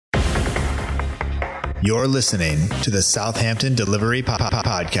You're listening to the Southampton Delivery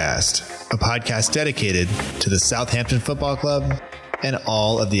Podcast, a podcast dedicated to the Southampton Football Club and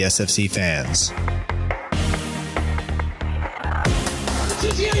all of the SFC fans.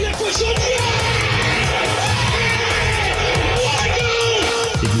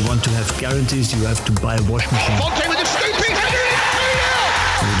 If you want to have guarantees, you have to buy a washing machine. Fonte with a scooping header.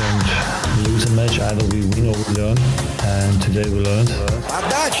 We don't lose a match, either we win or we learn. And today we learned.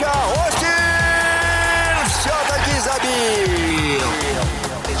 Отдача, Остин! Все-таки забил!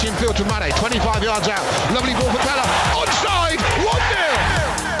 It's infield to Mane, 25 yards out. Lovely ball for Bella. Onside, 1-0.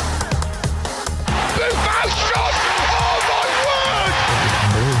 Buffon shot! Oh my word!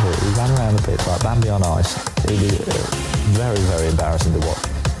 Unbelievable. He ran around the pitch like Bambi on ice. It was very, very embarrassing to watch.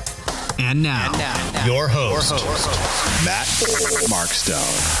 And now, your host, Matt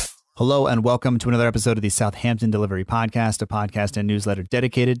Markstone. Hello and welcome to another episode of the Southampton Delivery Podcast, a podcast and newsletter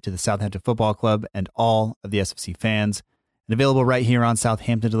dedicated to the Southampton Football Club and all of the SFC fans, and available right here on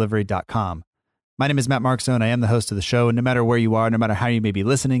southamptondelivery.com. My name is Matt Markstone. I am the host of the show, and no matter where you are, no matter how you may be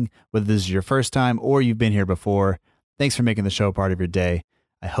listening, whether this is your first time or you've been here before, thanks for making the show part of your day.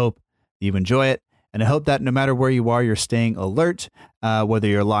 I hope you enjoy it, and I hope that no matter where you are, you're staying alert, whether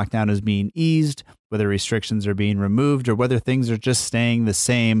your lockdown is being eased, whether restrictions are being removed, or whether things are just staying the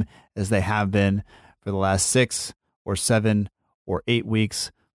same as they have been for the last 6 or 7 or 8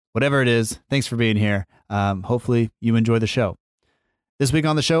 weeks. Whatever it is, thanks for being here. Hopefully you enjoy the show. This week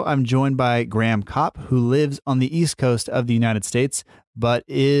on the show, I'm joined by Graham Kopp, who lives on the East Coast of the United States, but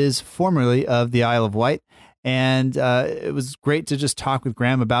is formerly of the Isle of Wight. And it was great to just talk with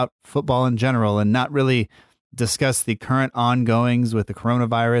Graham about football in general and not really discuss the current ongoings with the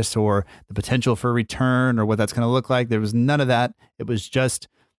coronavirus or the potential for return or what that's going to look like. There was none of that. It was just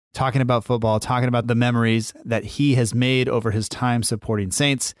talking about football, talking about the memories that he has made over his time supporting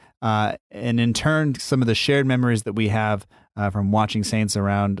Saints, and in turn, some of the shared memories that we have from watching Saints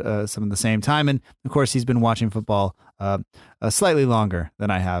around some of the same time. And of course, he's been watching football slightly longer than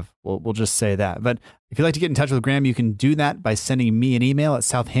I have. We'll just say that. But if you'd like to get in touch with Graham, you can do that by sending me an email at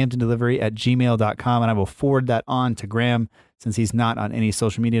southamptondelivery@gmail.com, and I will forward that on to Graham since he's not on any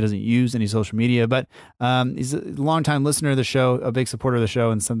social media, doesn't use any social media. But he's a longtime listener of the show, a big supporter of the show,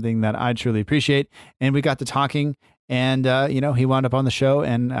 and something that I truly appreciate. And we got to talking, and he wound up on the show,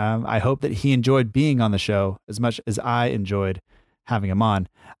 and I hope that he enjoyed being on the show as much as I enjoyed having him on.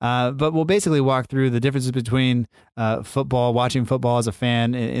 But we'll basically walk through the differences between football, watching football as a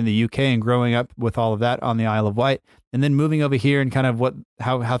fan in the UK and growing up with all of that on the Isle of Wight, and then moving over here and kind of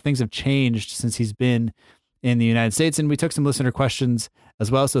how things have changed since he's been in the United States. And we took some listener questions as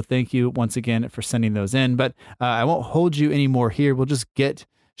well. So thank you once again for sending those in. But I won't hold you anymore here. We'll just get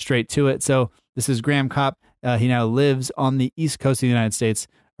straight to it. So this is Graham Kopp. He now lives on the East Coast of the United States,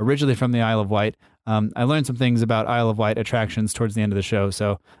 originally from the Isle of Wight. I learned some things about Isle of Wight attractions towards the end of the show,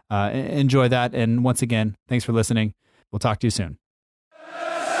 so enjoy that. And once again, thanks for listening. We'll talk to you soon.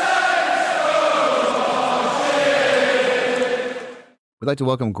 We'd like to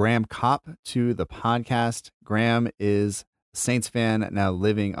welcome Graham Kopp to the podcast. Graham is a Saints fan, now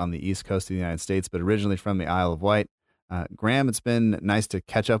living on the East Coast of the United States, but originally from the Isle of Wight. Graham, it's been nice to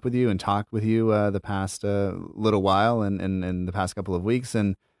catch up with you and talk with you the past little while and the past couple of weeks.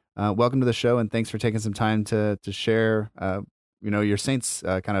 And welcome to the show, and thanks for taking some time to share, your Saints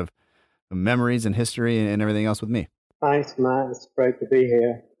kind of memories and history and everything else with me. Thanks, Matt. It's great to be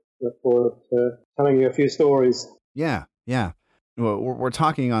here. Look forward to telling you a few stories. Yeah. Well, we're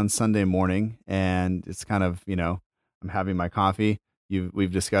talking on Sunday morning, and it's kind of, I'm having my coffee. We've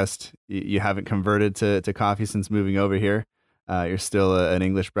discussed you haven't converted to coffee since moving over here. You're still an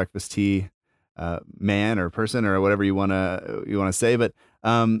English breakfast tea man or person or whatever you want to say. But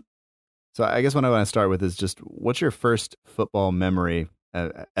so I guess what I want to start with is just what's your first football memory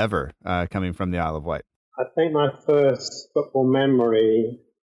ever coming from the Isle of Wight? I think my first football memory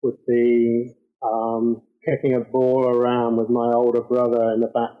would be kicking a ball around with my older brother in the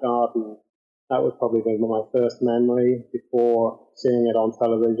back garden. That would probably be my first memory before seeing it on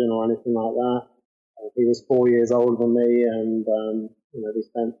television or anything like that. He was 4 years older than me, and we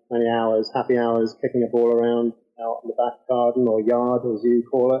spent many happy hours, kicking a ball around out in the back garden or yard, as you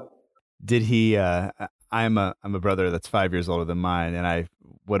call it. Did he? I'm a brother that's 5 years older than mine, and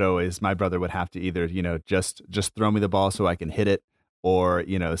my brother would have to either just throw me the ball so I can hit it, or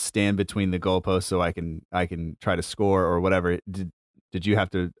stand between the goalposts so I can try to score or whatever. Did you have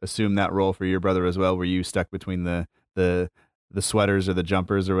to assume that role for your brother as well? Were you stuck between the sweaters or the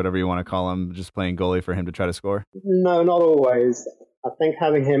jumpers or whatever you want to call them, just playing goalie for him to try to score? No, not always. I think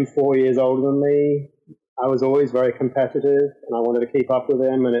having him 4 years older than me, I was always very competitive and I wanted to keep up with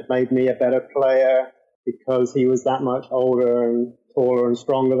him, and it made me a better player. because he was that much older and taller and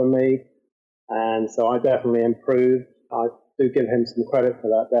stronger than me. And so I definitely improved. I do give him some credit for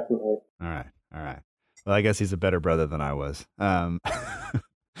that, definitely. All right. Well, I guess he's a better brother than I was.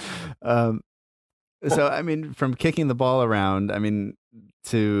 So, I mean, from kicking the ball around, I mean,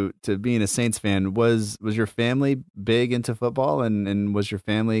 to being a Saints fan, was your family big into football, and was your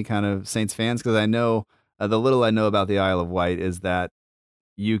family kind of Saints fans? Because I know the little I know about the Isle of Wight is that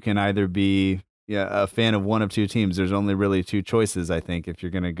you can either be a fan of one of two teams. There's only really two choices, I think, if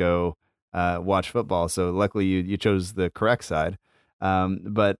you're going to go watch football. So luckily you chose the correct side.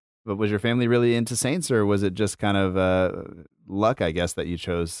 But was your family really into Saints, or was it just kind of luck, I guess, that you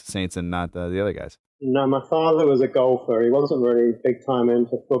chose Saints and not the other guys? No, my father was a golfer. He wasn't really big time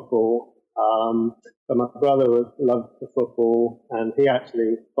into football. But my brother loved the football, and he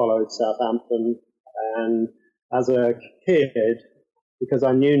actually followed Southampton. And as a kid, because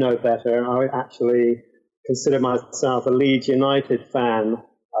I knew no better, I actually considered myself a Leeds United fan.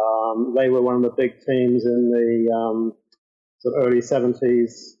 They were one of the big teams in the sort of early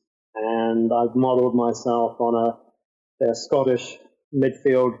 70s, and I modelled myself on a Scottish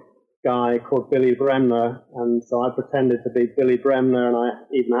midfield guy called Billy Bremner, and so I pretended to be Billy Bremner, and I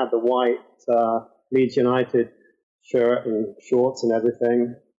even had the white Leeds United shirt and shorts and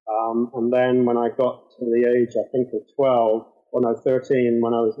everything. And then when I got to the age, I think, of 13,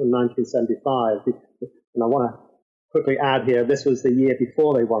 when I was in 1975, and I want to quickly add here, this was the year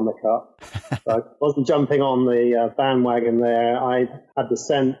before they won the Cup. So I wasn't jumping on the bandwagon there. I had the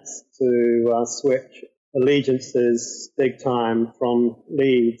sense to switch allegiances big time from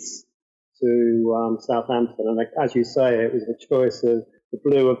Leeds to Southampton. And as you say, it was a choice of the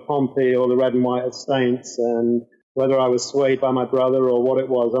blue of Pompey or the red and white of Saints. And whether I was swayed by my brother or what it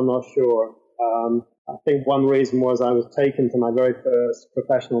was, I'm not sure. I think one reason was I was taken to my very first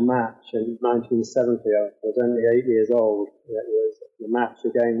professional match in 1970. I was only 8 years old. It was a match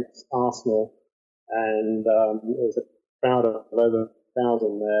against Arsenal, and it was a crowd of over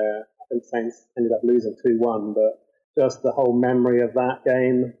 1,000 there. I think Saints ended up losing 2-1, but just the whole memory of that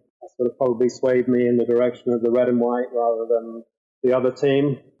game sort of probably swayed me in the direction of the red and white rather than the other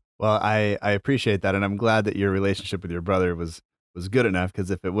team. Well, I appreciate that, and I'm glad that your relationship with your brother was good enough,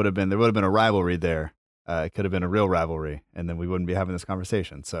 because if it would have been, there would have been a rivalry there. It could have been a real rivalry, and then we wouldn't be having this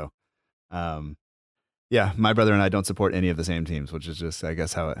conversation. So, yeah, my brother and I don't support any of the same teams, which is just, I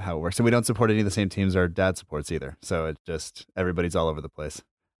guess, how it works. And we don't support any of the same teams our dad supports either. So it just, everybody's all over the place.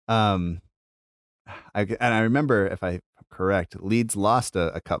 I remember, if I'm correct, Leeds lost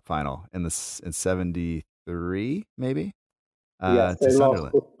a cup final in 73, maybe. Yes, they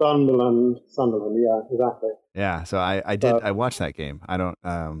lost to Sunderland. Yeah, exactly. Yeah, so I watched that game. I don't,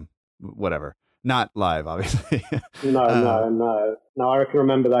 whatever. Not live, obviously. No. I can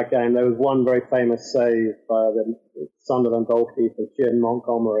remember that game. There was one very famous save by the Sunderland goalkeeper, Jim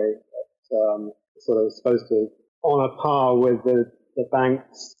Montgomery, that sort of supposed to on a par with the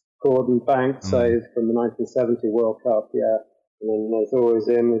Gordon Banks save from the 1970 World Cup. Yeah. And then there's always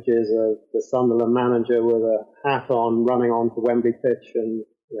images of the Sunderland manager with a hat on, running onto Wembley pitch, and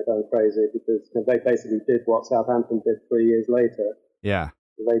they're going crazy because they basically did what Southampton did 3 years later. Yeah.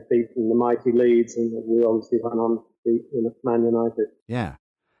 They beat the mighty Leeds, and we obviously went on to beat Man United. Yeah.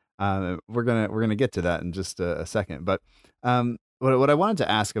 We're gonna get to that in just a second. But what I wanted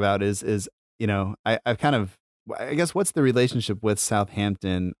to ask about is I guess, what's the relationship with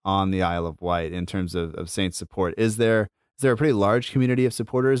Southampton on the Isle of Wight in terms of Saints support? Is there a pretty large community of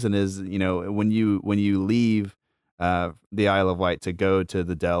supporters, and is, when you leave the Isle of Wight to go to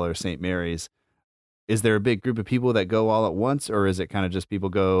the Dell or St. Mary's, is there a big group of people that go all at once, or is it kind of just people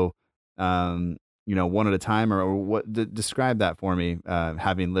go one at a time, or what? Describe that for me,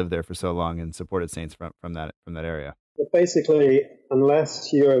 having lived there for so long and supported Saints from that area. But basically,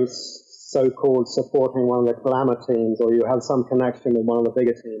 unless you're so-called supporting one of the glamour teams, or you have some connection with one of the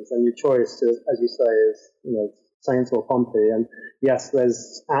bigger teams, then your choice, as you say, is Saints or Pompey. And yes,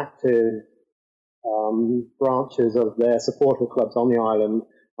 there's active branches of their supporter clubs on the island.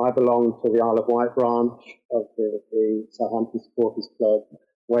 I belong to the Isle of Wight branch of the Southampton Supporters Club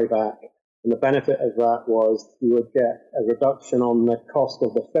way back. And the benefit of that was you would get a reduction on the cost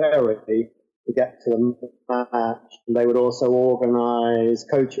of the ferry to get to the match. And they would also organise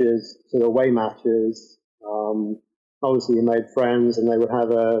coaches to the away matches. Obviously, you made friends, and they would have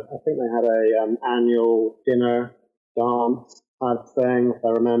I think they had a annual dinner dance type thing, if I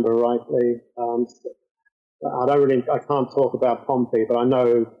remember rightly. I can't talk about Pompey, but I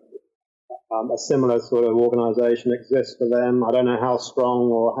know a similar sort of organisation exists for them. I don't know how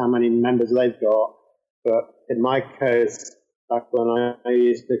strong or how many members they've got, but in my case, back when I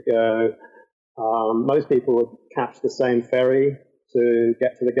used to go, Most people would catch the same ferry to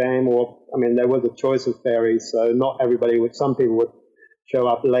get to the game, or, I mean, there was a choice of ferries, so not everybody would, some people would show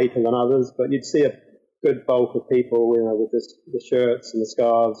up later than others, but you'd see a good bulk of people, with the shirts and the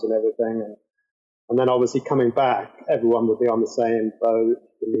scarves and everything. And then obviously coming back, everyone would be on the same boat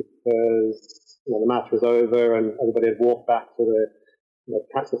because, the match was over and everybody had walked back to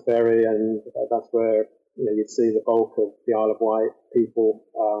catch the ferry, and that's where, you'd see the bulk of the Isle of Wight people,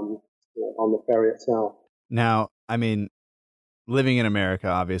 on the ferry itself. Now, I mean, living in America,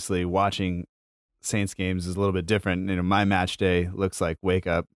 obviously, watching Saints games is a little bit different. My match day looks like wake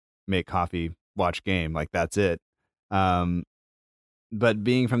up, make coffee, watch game, like that's it. But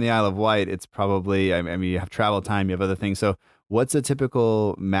being from the Isle of Wight, it's probably, I mean, you have travel time, you have other things. So what's a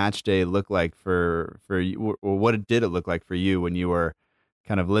typical match day look like for you, or what did it look like for you when you were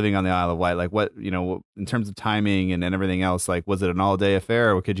kind of living on the Isle of Wight? Like what, in terms of timing and everything else, like was it an all day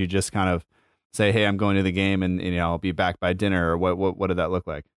affair, or could you just kind of say, hey, I'm going to the game and, I'll be back by dinner, or what did that look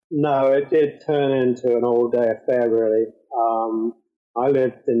like? No, it did turn into an all day affair, really. I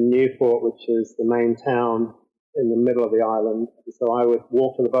lived in Newport, which is the main town in the middle of the island. So I would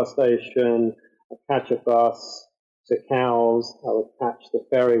walk to the bus station, I'd catch a bus to Cowes, I would catch the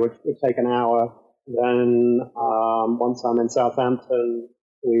ferry, which would take an hour. Then once I'm in Southampton,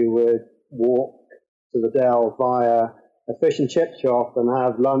 we would walk to the Dell via a fish and chip shop and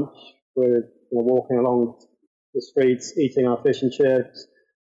have lunch with walking along the streets, eating our fish and chips.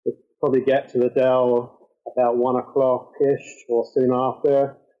 We'd probably get to the Dell about 1 o'clock-ish or soon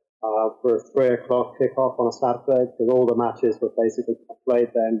after for a 3 o'clock kickoff on a Saturday, because all the matches were basically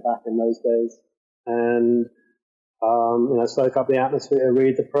played then back in those days. And, soak up the atmosphere,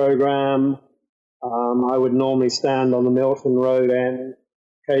 read the program. I would normally stand on the Milton Road end.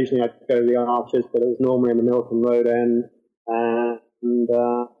 Occasionally I'd go to the Arches, but it was normally in the Milton Road end. And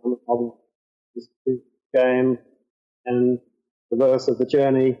game and the rest of the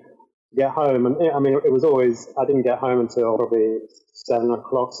journey to get home. And I mean, it was always, I didn't get home until probably 7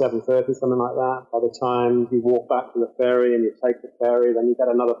 o'clock, 7:30, something like that. By the time you walk back to the ferry and you take the ferry, then you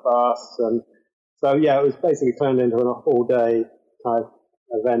get another bus. And so, yeah, it was basically turned into an all-day type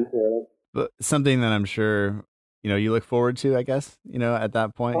event, really. But something that I'm sure, you look forward to, I guess, at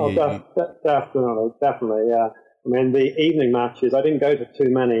that point. Oh, definitely, yeah. I mean, the evening matches, I didn't go to too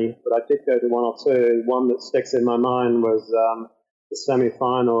many, but I did go to one or two. One that sticks in my mind was the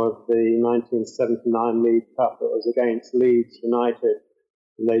semi-final of the 1979 League Cup. It was against Leeds United.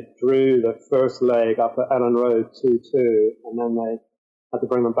 And they drew the first leg up at Ellen Road 2-2, and then they had to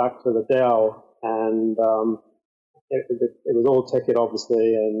bring them back to the Dell. And it was all ticket,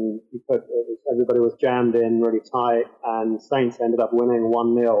 obviously, and everybody was jammed in really tight, and Saints ended up winning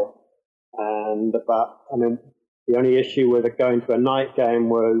 1-0. The only issue with it going to a night game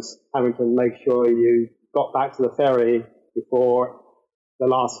was having to make sure you got back to the ferry before the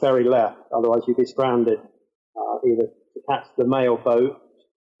last ferry left. Otherwise, you'd be stranded, either to catch the mail boat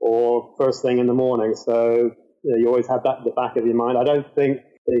or first thing in the morning. So you always had that at the back of your mind. I don't think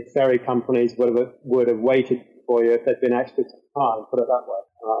the ferry companies would have waited for you if there'd been extra time, put it that way.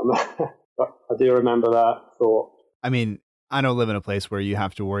 But I do remember that thought. I mean, I don't live in a place where you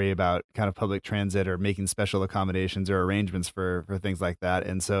have to worry about kind of public transit or making special accommodations or arrangements for things like that.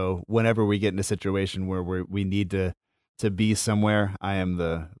 And so whenever we get in a situation where we need to be somewhere, I am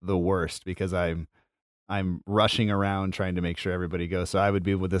the worst, because I'm rushing around trying to make sure everybody goes. So I would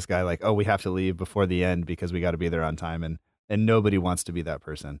be with this guy like, oh, we have to leave before the end because we got to be there on time. And nobody wants to be that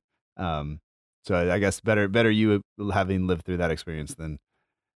person. So I guess better you having lived through that experience than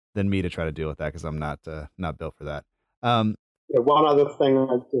me to try to deal with that, because I'm not built for that. One other thing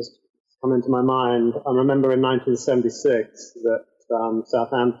that just come into my mind, I remember in 1976 that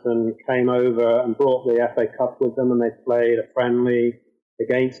Southampton came over and brought the FA Cup with them, and they played a friendly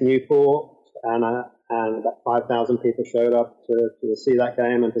against Newport, and about 5,000 people showed up to see that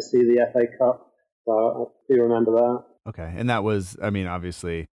game and to see the FA Cup. So I do remember that. Okay, and that was, I mean,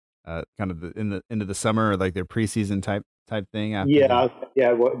 obviously, kind of into the summer, like their preseason type thing. After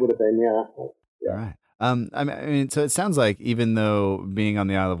it would have been, yeah. All right. I mean, so it sounds like even though being on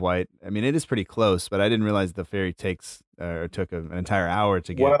the Isle of Wight, I mean, it is pretty close, but I didn't realize the ferry took an entire hour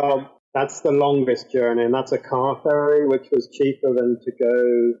to get. Well, that's the longest journey, and that's a car ferry, which was cheaper than to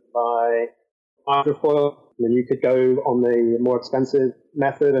go by hydrofoil. I mean, you could go on the more expensive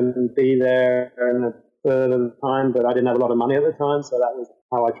method and be there in a third of the time, but I didn't have a lot of money at the time, so that was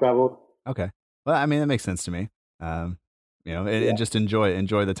how I traveled. Okay. Well, I mean, that makes sense to me. And just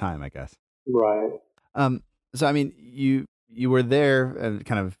enjoy the time, I guess. Right. So I mean, you were there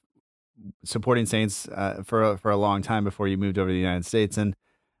kind of supporting Saints for a long time before you moved over to the United States, and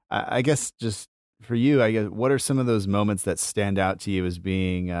I guess just for you, I guess, what are some of those moments that stand out to you as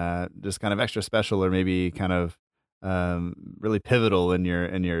being just kind of extra special, or maybe kind of really pivotal in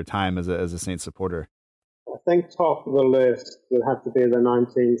your time as a Saints supporter? I think top of the list would have to be the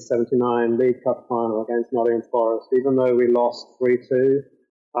 1979 League Cup final against Nottingham Forest. Even though we lost 3-2, it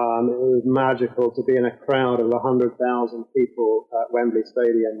was magical to be in a crowd of 100,000 people at Wembley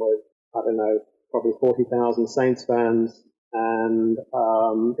Stadium with, I don't know, probably 40,000 Saints fans. And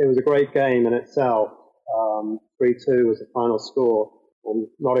it was a great game in itself. 3-2 was the final score. And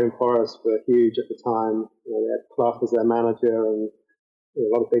Nottingham Forest were huge at the time. You know, they had Clough as their manager and a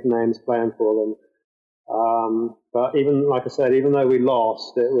lot of big names playing for them. But even, like I said, even though we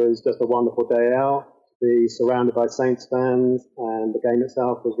lost, it was just a wonderful day out to be surrounded by Saints fans, and the game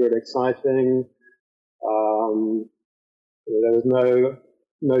itself was really exciting. There was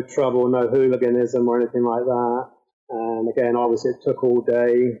no trouble, no hooliganism or anything like that. And again, obviously, it took all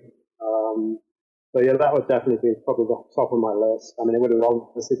day. So yeah, that would definitely be probably the top of my list. I mean, it would have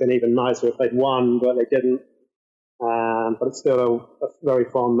obviously been even nicer if they'd won, but they didn't. But it's still a very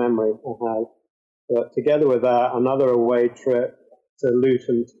fond memory I have. But together with that, another away trip to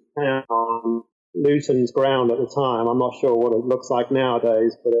Luton Town, Luton's ground at the time. I'm not sure what it looks like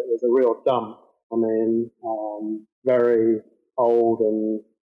nowadays, but it was a real dump. I mean, very old and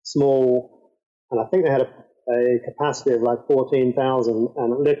small, and I think they had a capacity of like 14,000,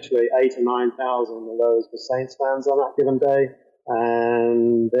 and literally 8,000 or 9,000 of those were Saints fans on that given day.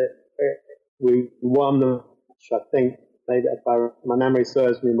 And we won the match, I think, maybe if my memory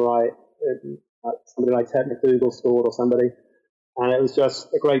serves me right. Somebody like Ted McDougall scored or somebody. And it was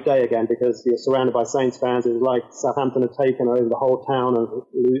just a great day again because you're surrounded by Saints fans. It was like Southampton had taken over the whole town of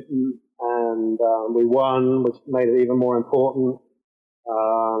Luton, and we won, which made it even more important.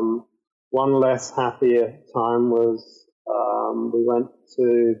 One less happier time was we went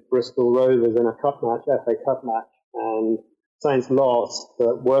to Bristol Rovers in a cup match, FA Cup match, and Saints lost.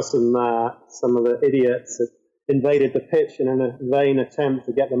 But worse than that, some of the idiots had invaded the pitch in a vain attempt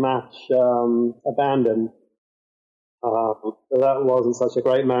to get the match abandoned. So that wasn't such a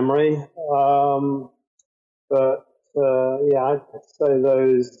great memory. I'd say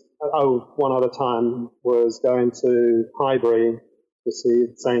those. Oh, one other time was going to Highbury to see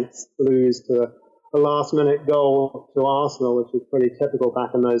Saints lose to a last-minute goal to Arsenal, which was pretty typical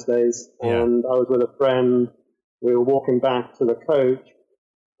back in those days. Yeah. And I was with a friend. We were walking back to the coach,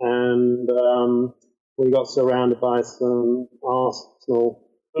 and we got surrounded by some Arsenal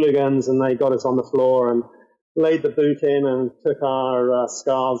hooligans, and they got us on the floor and laid the boot in and took our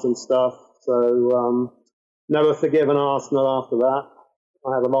scarves and stuff. So never forgiven Arsenal after that.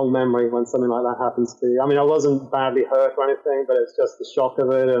 I have a long memory when something like that happens to you. I mean, I wasn't badly hurt or anything, but it's just the shock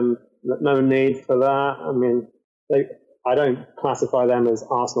of it, and no need for that. I mean, I don't classify them as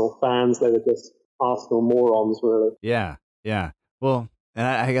Arsenal fans. They were just Arsenal morons, really. Yeah. Well, and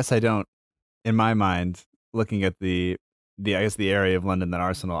I guess I don't, in my mind, looking at the area of London that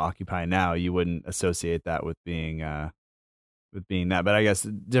Arsenal occupy now, you wouldn't associate that with being that. But I guess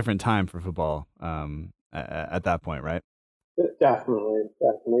different time for football at that point, right? Definitely.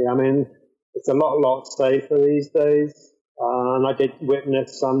 I mean, it's a lot safer these days. And I did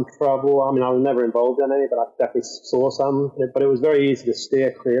witness some trouble. I mean, I was never involved in any, but I definitely saw some. But it was very easy to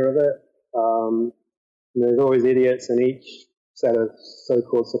steer clear of it. There's always idiots in each set of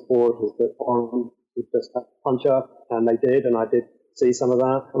so-called supporters that want to just punch up, and they did, and I did see some of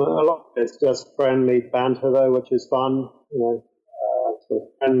that. I mean, a lot of it's just friendly banter, though, which is fun. Sort of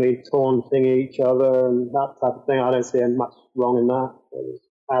friendly taunting each other and that type of thing. I don't see much wrong in that. It was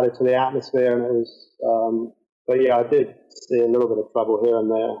added to the atmosphere, and it was. But yeah, I did see a little bit of trouble here and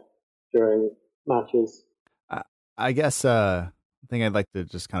there during matches. I guess the thing I'd like to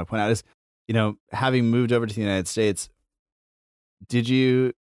just kind of point out is, having moved over to the United States,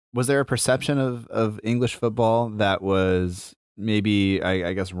 was there a perception of English football that was maybe,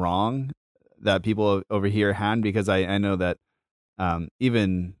 I guess, wrong that people over here had? Because I know that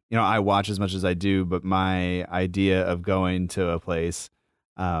even, I watch as much as I do, but my idea of going to a place,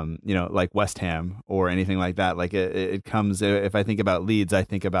 like West Ham or anything like that, like it comes, if I think about Leeds, I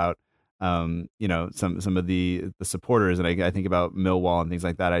think about, some of the supporters, and I think about Millwall and things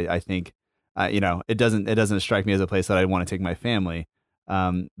like that. I think, it doesn't strike me as a place that I'd want to take my family.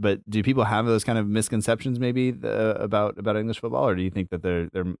 But do people have those kind of misconceptions maybe about English football, or do you think that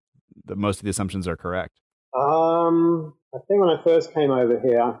that most of the assumptions are correct? I think when I first came over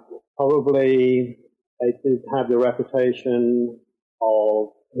here, probably they did have the reputation of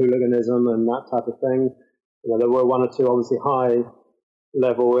hooliganism and that type of thing. There were one or two obviously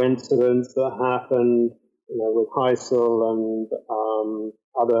high-level incidents that happened, with Heysel and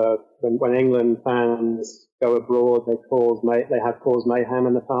When England fans go abroad, they have caused mayhem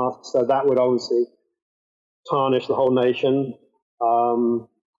in the past. So that would obviously tarnish the whole nation.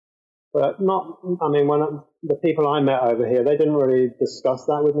 But not, I mean, when the people I met over here, they didn't really discuss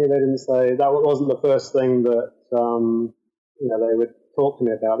that with me. They didn't say, that wasn't the first thing that, they would talk to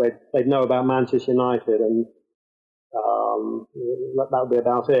me about. They'd know about Manchester United, and that would be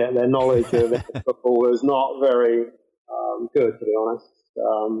about it. Their knowledge of football was not very good, to be honest.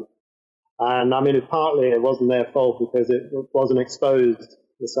 And I mean, it wasn't their fault because it wasn't exposed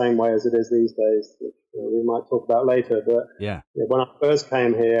the same way as it is these days, which we might talk about later. But when I first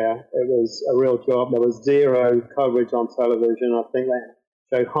came here, it was a real job. There was zero coverage on television. I think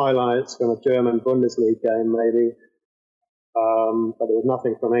they showed highlights from a German Bundesliga game, maybe, but there was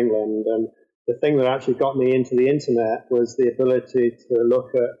nothing from England. And the thing that actually got me into the internet was the ability to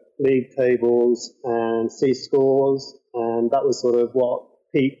look at league tables and see scores, and that was sort of what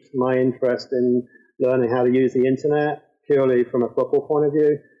piqued my interest in learning how to use the internet purely from a football point of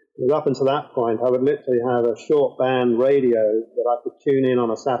view. Because up until that point, I would literally have a short band radio that I could tune in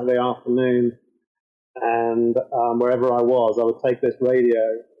on a Saturday afternoon, and wherever I was, I would take this radio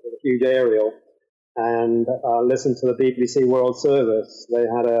with a huge aerial and listen to the BBC World Service. They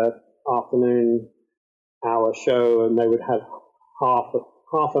had a afternoon hour show, and they would have half of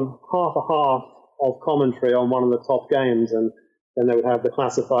commentary on one of the top games, and then they would have the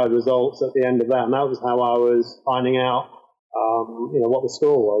classified results at the end of that. And that was how I was finding out, what the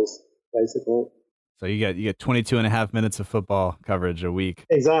score was, basically. So you get 22 and a half minutes of football coverage a week.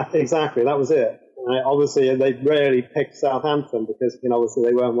 Exactly. That was it. Obviously, they rarely picked Southampton because, obviously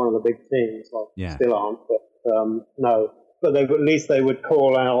they weren't one of the big teams. Well, still aren't, but no. But at least they would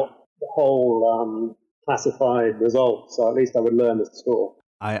call out the whole classified results, so at least I would learn the score.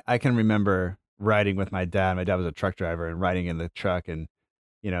 I can remember riding with my dad. My dad was a truck driver, and riding in the truck, and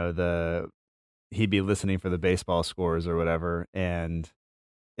he'd be listening for the baseball scores or whatever. And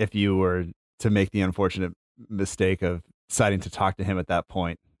if you were to make the unfortunate mistake of deciding to talk to him at that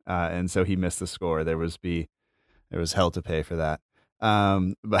point, and so he missed the score, there was hell to pay for that.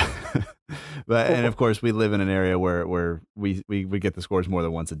 But and of course we live in an area where we get the scores more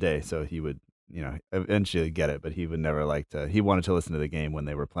than once a day. So he would, eventually get it, but he would never he wanted to listen to the game when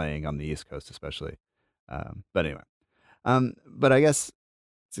they were playing on the East Coast, especially. But anyway, but I guess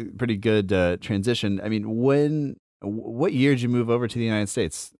it's a pretty good transition. I mean, what year did you move over to the United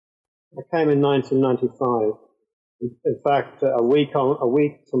States? I came in 1995. In fact, a week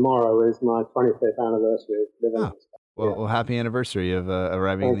tomorrow is my 25th anniversary of living. Well, happy anniversary of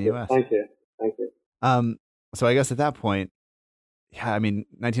arriving in the U.S. Thank you. So I guess at that point,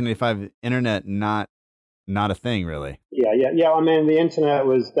 1995, internet not a thing, really. Yeah. I mean, the internet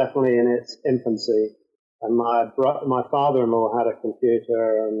was definitely in its infancy, and my father-in-law had a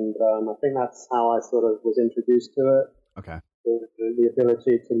computer, and I think that's how I sort of was introduced to it. Okay. The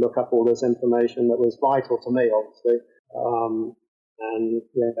ability to look up all this information that was vital to me, obviously, and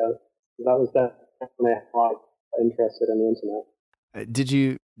that was definitely how I got interested in the internet. Did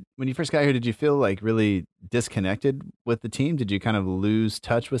you, when you first got here, did you feel like really disconnected with the team? Did you kind of lose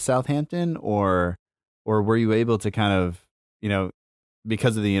touch with Southampton, or were you able to kind of,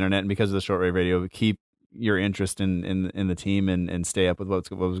 because of the internet and because of the shortwave radio, keep your interest in the team and stay up with what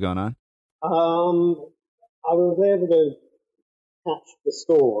was going on? I was able to catch the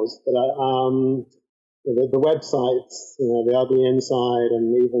scores, but the websites, the Ugly Inside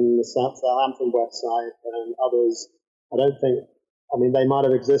and even the Southampton website and others, they might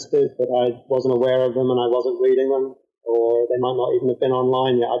have existed, but I wasn't aware of them and I wasn't reading them, or they might not even have been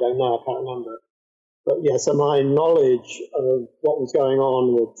online yet. I don't know. I can't remember. But yeah, so my knowledge of what was going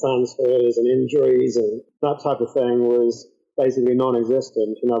on with transfers and injuries and that type of thing was basically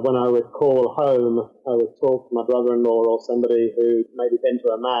non-existent. When I would call home, I would talk to my brother-in-law or somebody who maybe been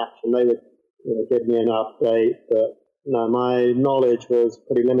to a match, and they would give me an update. But no, my knowledge was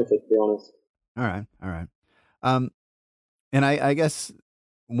pretty limited, to be honest. All right. And I guess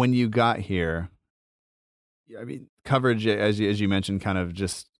when you got here, coverage, as you mentioned, kind of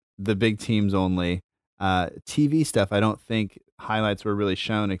just the big teams only. TV stuff, I don't think highlights were really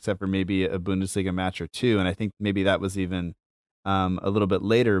shown except for maybe a Bundesliga match or two, and I think maybe that was even a little bit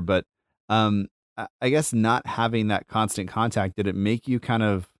later. But I guess not having that constant contact, did it make you kind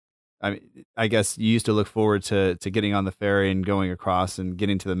of, I guess you used to look forward to getting on the ferry and going across and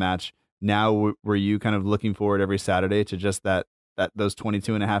getting to the match. Now, were you kind of looking forward every Saturday to just those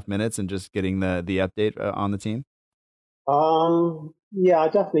 22 and a half minutes and just getting the update on the team? Yeah, I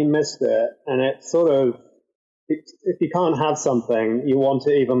definitely missed it. And it's sort of, if you can't have something, you want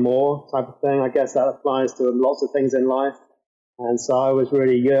it even more type of thing. I guess that applies to lots of things in life. And so I was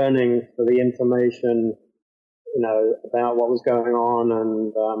really yearning for the information, about what was going on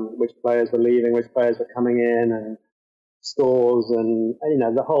and which players were leaving, which players were coming in, and scores, and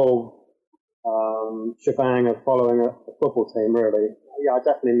the whole shebang of following a football team. Really, I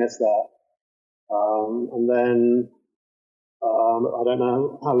definitely missed that. And then I don't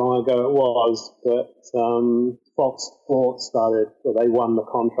know how long ago it was, but Fox Sports started. Well, they won the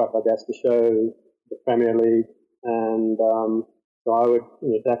contract, I guess, to show the Premier League, and so I would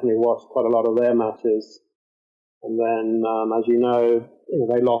definitely watch quite a lot of their matches. And then, as you know,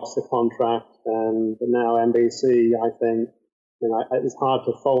 they lost the contract, and now NBC, I think, it's hard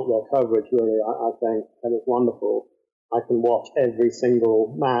to fault their coverage, really. I think that is wonderful. I can watch every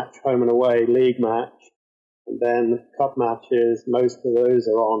single match, home and away, league match, and then cup matches. Most of those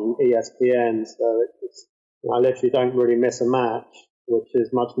are on ESPN, so I literally don't really miss a match, which is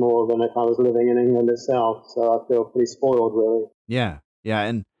much more than if I was living in England itself. So I feel pretty spoiled, really. Yeah,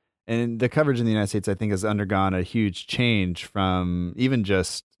 and the coverage in the United States, I think, has undergone a huge change from even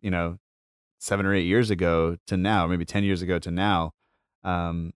just 7 or 8 years ago to now, maybe 10 years ago to now.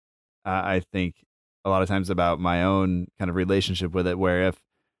 I think a lot of times about my own kind of relationship with it, where if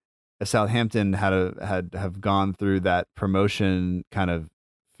Southampton have gone through that promotion kind of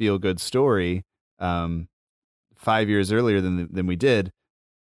feel good story 5 years earlier than we did,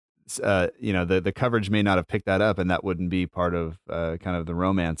 the coverage may not have picked that up, and that wouldn't be part of kind of the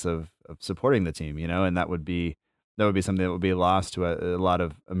romance of supporting the team, and that would be something that would be lost to a lot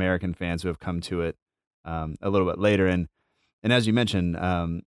of American fans who have come to it a little bit later. And as you mentioned,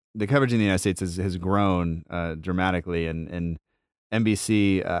 the coverage in the United States has grown dramatically, and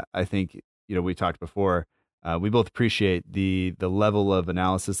NBC, I think, we talked before, we both appreciate the level of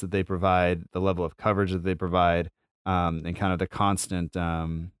analysis that they provide, the level of coverage that they provide, and kind of the constant,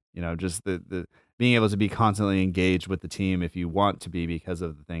 just the being able to be constantly engaged with the team if you want to be, because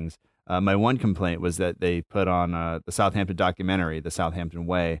of the things. My one complaint was that they put on the Southampton documentary, The Southampton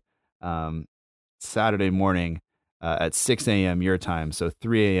Way, Saturday morning at 6 a.m. your time, so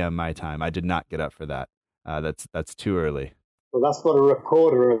 3 a.m. my time. I did not get up for that. That's too early. Well, that's what a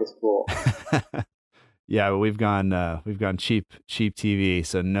recorder is for. Yeah, well, we've gone cheap TV,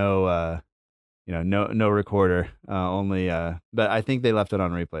 so no recorder, only. But I think they left it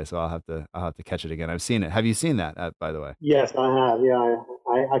on replay, so I'll have to catch it again. I've seen it. Have you seen that, by the way? Yes, I have. Yeah,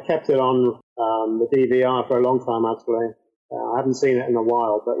 I kept it on the DVR for a long time, actually. I haven't seen it in a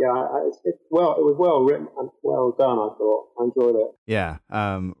while, but yeah, it was well written and well done. I thought I enjoyed it. Yeah,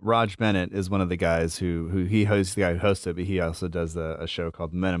 Raj Bennett is one of the guys who he hosts, the guy who hosts it, but he also does a show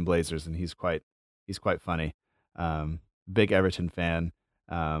called Men in Blazers, and he's quite funny. Big Everton fan,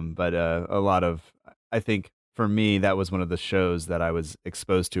 but a lot of, I think for me, that was one of the shows that I was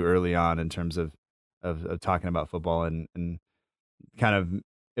exposed to early on in terms of talking about football, and kind of,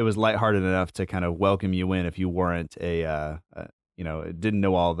 it was lighthearted enough to kind of welcome you in if you weren't didn't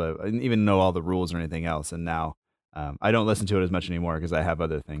know all the rules or anything else. And now I don't listen to it as much anymore because I have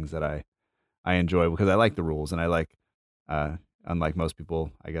other things that I enjoy, because I like the rules, and I like, unlike most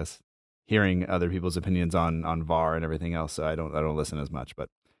people, I guess, hearing other people's opinions on VAR and everything else. So I don't listen as much. But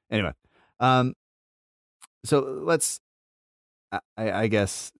anyway, so let's I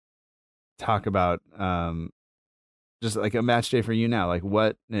guess talk about just like a match day for you now. Like,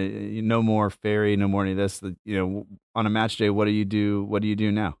 what, no more ferry, no more any of this, on a match day, what do you do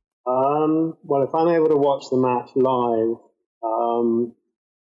now? Well, if I'm able to watch the match live,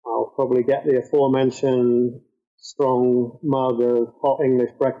 I'll probably get the aforementioned strong mug of hot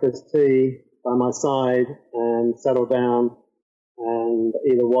English breakfast tea by my side and settle down and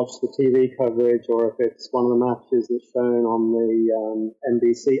either watch the TV coverage, or if it's one of the matches that's shown on the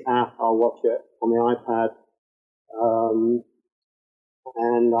NBC app, I'll watch it on the iPad.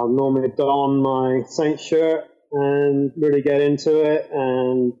 And I'll normally don my Saints shirt and really get into it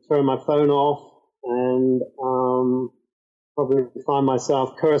and turn my phone off, and probably find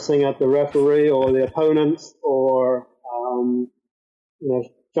myself cursing at the referee or the opponents, or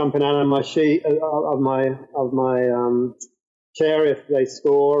jumping out of my sheet of my chair if they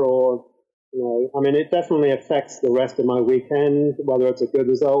score, or it definitely affects the rest of my weekend, whether it's a good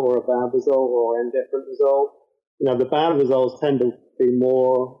result or a bad result or indifferent result. The bad results tend to be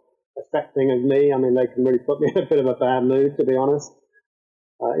more affecting of me. They can really put me in a bit of a bad mood, to be honest.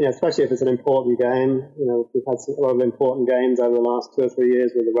 Especially if it's an important game. We've had a lot of important games over the last 2 or 3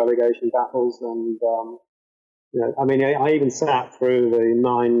 years with the relegation battles, and I even sat through the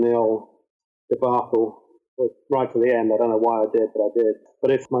 9-0 debacle right to the end. I don't know why I did, but I did. But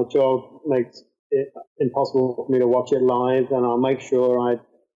if my job makes it impossible for me to watch it live, then I'll make sure I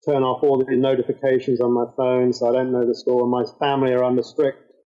turn off all the notifications on my phone so I don't know the score. My family are under strict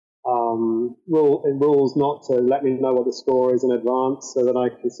rules not to let me know what the score is in advance so that I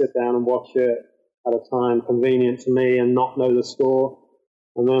can sit down and watch it at a time convenient to me and not know the score.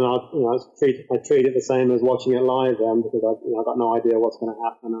 And then I treat it the same as watching it live then, because I've got no idea what's going to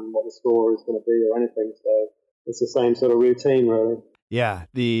happen and what the score is going to be or anything. So it's the same sort of routine, really. Yeah,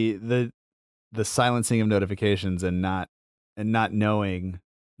 the silencing of notifications and not knowing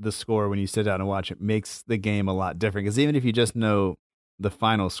the score when you sit down and watch it makes the game a lot different. Because even if you just know the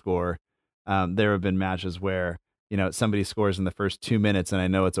final score, there have been matches where somebody scores in the first 2 minutes and I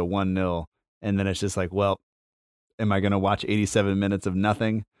know it's a 1-0, and then it's just like, well, am I going to watch 87 minutes of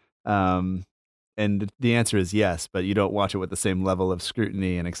nothing? And the answer is yes, but you don't watch it with the same level of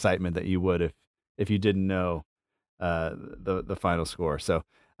scrutiny and excitement that you would if you didn't know the final score. So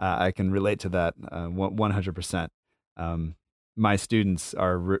I can relate to that 100%. My students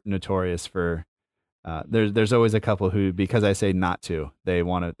are notorious for there's always a couple who, because I say not to, they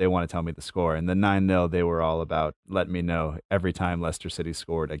want to tell me the score. And the 9-0, they were all about letting me know every time Leicester City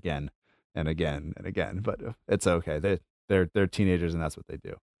scored again and again and again. But it's okay. They're teenagers and that's what they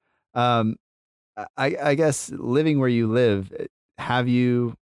do. I guess living where you live,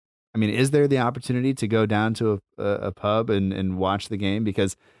 is there the opportunity to go down to a pub and watch the game?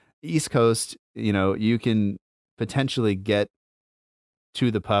 Because East Coast, you can potentially get to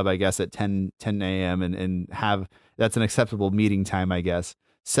the pub, I guess, at 10 a.m. and have, that's an acceptable meeting time, I guess.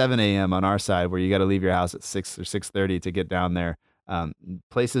 7 a.m. on our side, where you got to leave your house at 6 or 6:30 to get down there.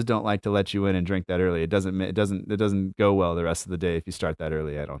 Places don't like to let you in and drink that early. It doesn't go well the rest of the day if you start that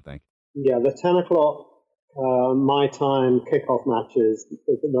early, I don't think. Yeah, the 10 o'clock my time kickoff matches,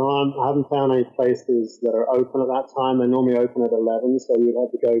 I haven't found any places that are open at that time. They're normally open at 11, so you'd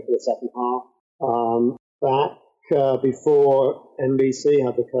have to go for the second half. Back before NBC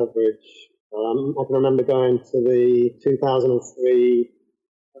had the coverage, I can remember going to the 2003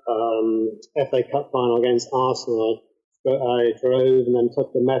 FA Cup final against Arsenal. I drove and then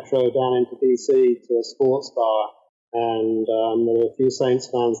took the metro down into DC to a sports bar, and there were a few Saints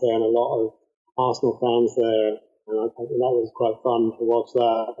fans there and a lot of Arsenal fans there, and I think that was quite fun to watch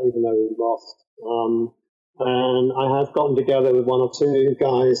that, even though we lost. And I have gotten together with one or two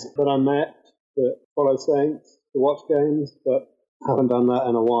guys that I met that follow Saints to watch games, but haven't done that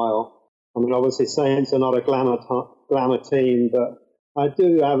in a while. Obviously Saints are not a glamour team, but I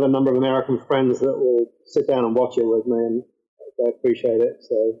do have a number of American friends that will sit down and watch it with me, and they appreciate it.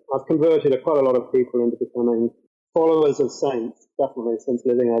 So I've converted quite a lot of people into becoming followers of Saints, definitely, since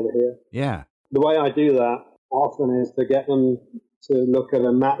living over here. Yeah. The way I do that often is to get them to look at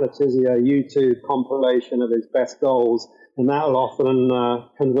a Matt Letizia YouTube compilation of his best goals, and that will often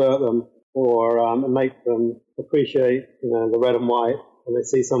convert them or make them appreciate the red and white when they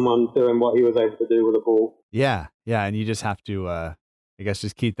see someone doing what he was able to do with a ball. Yeah, and you just have to, I guess,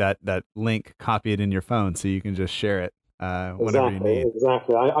 just keep that link, copy it in your phone so you can just share it whenever you need.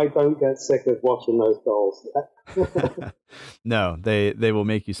 Exactly. I don't get sick of watching those goals. No, they will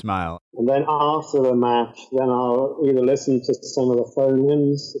make you smile. And then after the match, then I'll either listen to some of the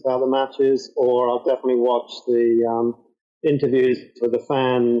phone-ins about the matches, or I'll definitely watch the interviews with the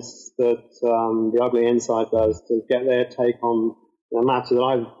fans that the Ugly Inside does to get their take on the matches.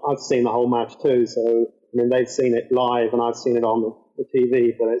 I've seen the whole match too, so they've seen it live and I've seen it on the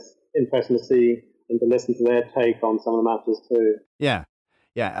TV, but it's interesting to see and to listen to their take on some of the matches too. Yeah.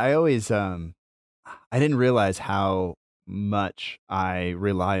 I always I didn't realize how much I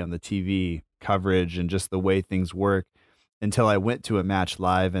rely on the TV coverage and just the way things work until I went to a match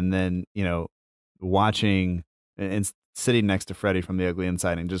live, and then watching and sitting next to Freddie from the Ugly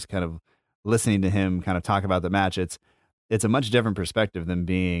Inside and just kind of listening to him kind of talk about the match. It's a much different perspective than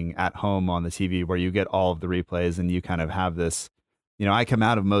being at home on the TV, where you get all of the replays and you kind of have this, I come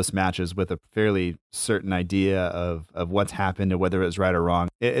out of most matches with a fairly certain idea of what's happened and whether it's right or wrong.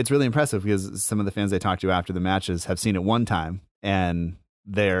 It's really impressive because some of the fans I talked to after the matches have seen it one time and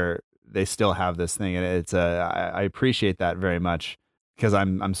they still have this thing. And it's I appreciate that very much because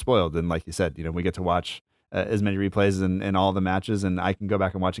I'm spoiled. And like you said, we get to watch as many replays in all the matches, and I can go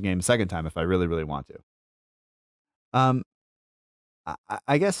back and watch a game a second time if I really, really want to.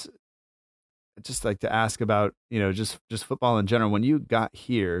 I guess I'd just like to ask about, just football in general. When you got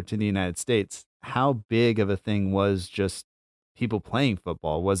here to the United States, how big of a thing was just people playing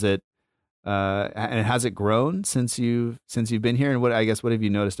football? Was it, and has it grown since you've been here? And what have you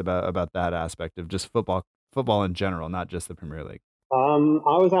noticed about that aspect of just football in general, not just the Premier League?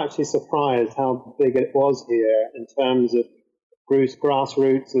 I was actually surprised how big it was here in terms of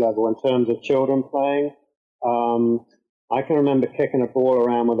grassroots level, in terms of children playing. I can remember kicking a ball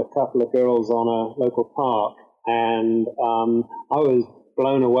around with a couple of girls on a local park, and I was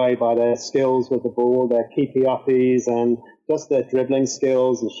blown away by their skills with the ball, their keepy-uppies, and just their dribbling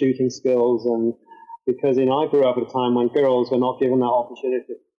skills and shooting skills. And because, I grew up at a time when girls were not given that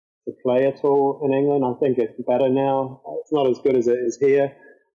opportunity to play at all in England. I think it's better now. It's not as good as it is here.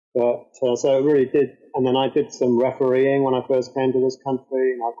 But so it really did. And then I did some refereeing when I first came to this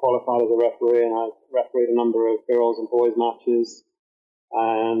country. I qualified as a referee, and I refereed a number of girls and boys matches.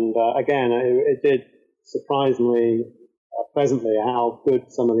 And again, it did surprise me pleasantly how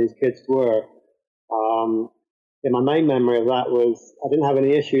good some of these kids were. My main memory of that was I didn't have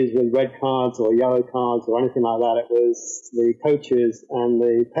any issues with red cards or yellow cards or anything like that. It was the coaches and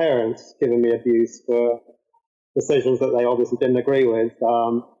the parents giving me abuse for decisions that they obviously didn't agree with.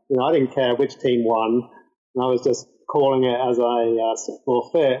 I didn't care which team won, and I was just calling it as I saw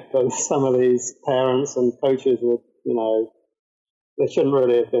fit. But some of these parents and coaches were, they shouldn't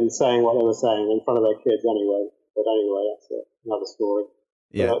really have been saying what they were saying in front of their kids anyway. But anyway, that's another story.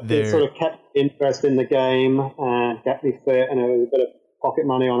 Yeah, it sort of kept interest in the game and kept me fit, and it was a bit of pocket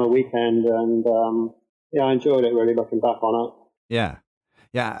money on a weekend, and I enjoyed it really looking back on it.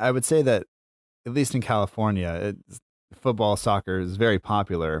 Yeah, I would say that at least in California, football, soccer is very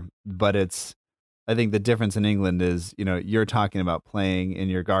popular, but I think the difference in England is, you're talking about playing in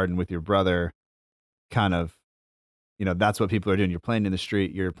your garden with your brother, kind of, that's what people are doing. You're playing in the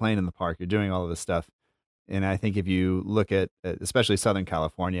street, you're playing in the park, you're doing all of this stuff. And I think if you look at, especially Southern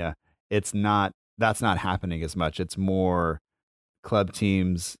California, that's not happening as much. It's more club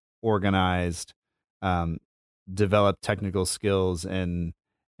teams, organized, develop technical skills and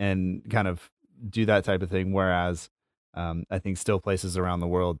kind of do that type of thing. Whereas I think still places around the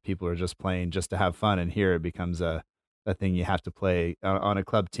world, people are just playing just to have fun. And here it becomes a thing you have to play on a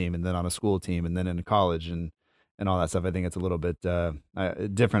club team, and then on a school team, and then in college and all that stuff. I think it's a little bit a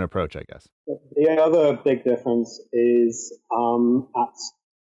different approach, I guess. The other big difference is at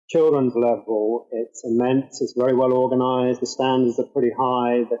children's level, it's immense. It's very well organized. The standards are pretty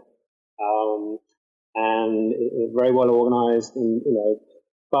high, and it's very well organized. And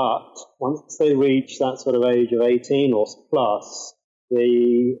but once they reach that sort of age of 18 or plus,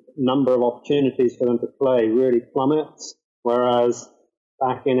 the number of opportunities for them to play really plummets. Whereas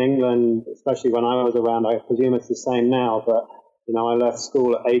back in England, especially when I was around, I presume it's the same now, but I left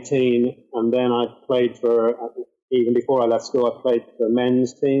school at 18, and then I played for, even before I left school, I played for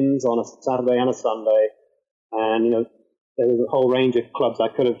men's teams on a Saturday and a Sunday, and there was a whole range of clubs I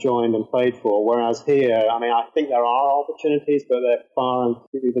could have joined and played for. Whereas here, I think there are opportunities, but they're far and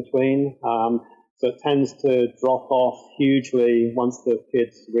few between. So it tends to drop off hugely once the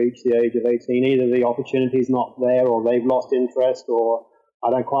kids reach the age of 18. Either the opportunity's not there, or they've lost interest, or I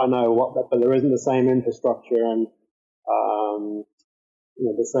don't quite know but there isn't the same infrastructure and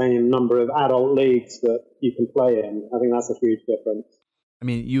the same number of adult leagues that you can play in. I think that's a huge difference.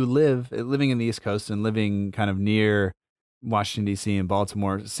 You living in the East Coast and living kind of near Washington, D.C. and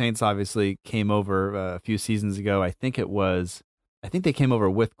Baltimore. Saints obviously came over a few seasons ago. I think they came over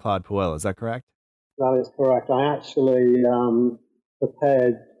with Claude Puel. Is that correct? That is correct. I actually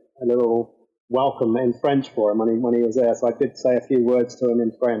prepared a little welcome in French for him when he was there. So I did say a few words to him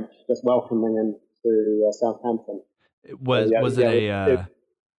in French, just welcoming him to Southampton.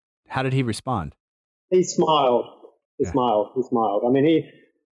 How did he respond? He smiled. He smiled.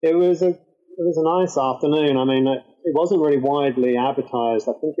 It was a nice afternoon. It wasn't really widely advertised.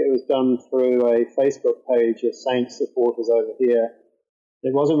 I think it was done through a Facebook page of Saints supporters over here.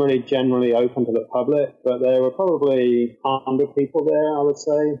 It wasn't really generally open to the public, but there were probably 100 people there, I would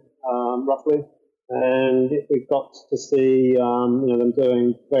say, roughly. And we got to see them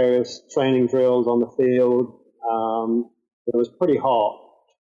doing various training drills on the field. It was pretty hot,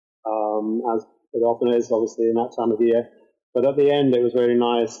 as it often is, obviously, in that time of year. But at the end, it was really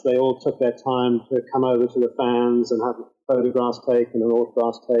nice. They all took their time to come over to the fans and have photographs taken and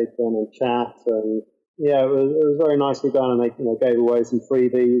autographs taken and chat. And yeah, it was very nicely done. And they gave away some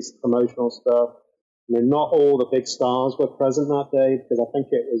freebies, promotional stuff. Not all the big stars were present that day, because I think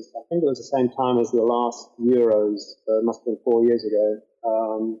it was the same time as the last Euros. It must have been 4 years ago.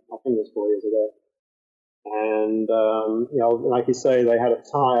 I think it was 4 years ago. And like you say, they had a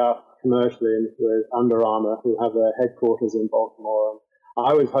tie-up commercially with Under Armour, who have their headquarters in Baltimore.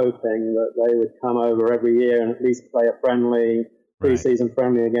 I was hoping that they would come over every year and at least play a friendly, pre-season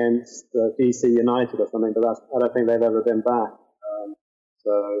friendly against DC United or something, but I don't think they've ever been back.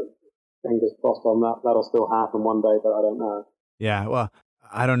 So fingers crossed on that. That'll still happen one day, but I don't know. Yeah, well,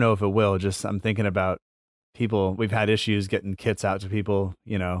 I don't know if it will. Just I'm thinking about people. We've had issues getting kits out to people,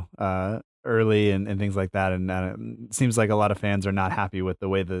 early and things like that. And it seems like a lot of fans are not happy with the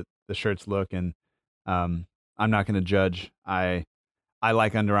way the shirts look. And I'm not going to judge. I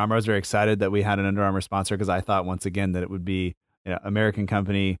like Under Armour. I was very excited that we had an Under Armour sponsor because I thought once again that it would be American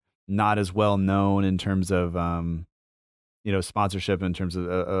company, not as well known in terms of sponsorship in terms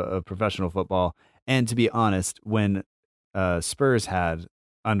of professional football. And to be honest, when Spurs had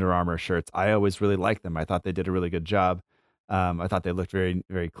Under Armour shirts, I always really liked them. I thought they did a really good job. I thought they looked very,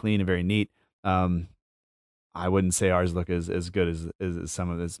 very clean and very neat. I wouldn't say ours look as good as some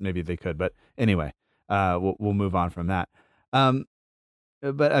of this. Maybe they could, but anyway, we'll move on from that.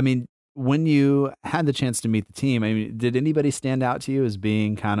 But I mean, when you had the chance to meet the team, I mean, did anybody stand out to you as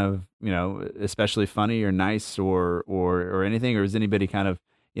being kind of, especially funny or nice or anything? Or was anybody kind of,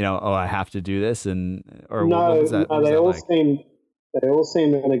 oh, I have to do this? What was that? No, they all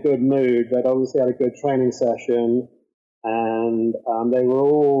seemed in a good mood. They'd obviously had a good training session. And they were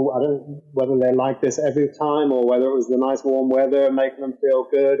all, I don't know whether they liked this every time or whether it was the nice warm weather making them feel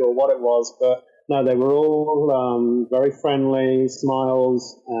good or what it was, but no, they were all very friendly,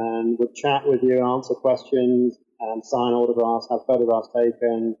 smiles, and would chat with you, answer questions, and sign autographs, have photographs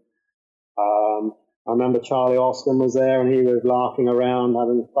taken. I remember Charlie Austin was there, and he was laughing around,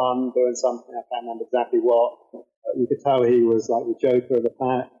 having fun, doing something. I can't remember exactly what. But you could tell he was like the joker of the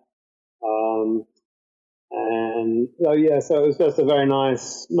pack. And so it was just a very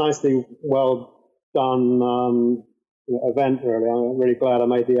nicely well done event, really. I'm really glad I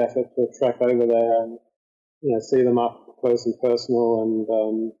made the effort to trek over there and see them up close and personal.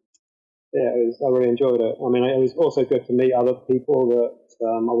 And I really enjoyed it. I mean, it was also good to meet other people that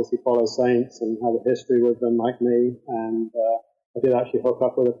obviously follow Saints and have a history with them, like me. And I did actually hook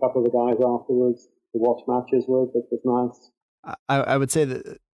up with a couple of the guys afterwards to watch matches with, which was nice. I would say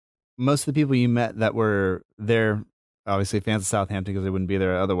that most of the people you met that were there, obviously fans of Southampton because they wouldn't be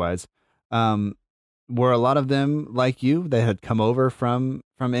there otherwise, were a lot of them like you? They had come over from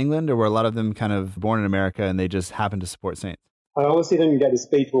England, or were a lot of them kind of born in America and they just happened to support Saints? I obviously didn't get to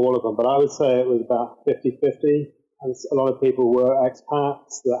speak to all of them, but I would say it was about 50-50. A lot of people were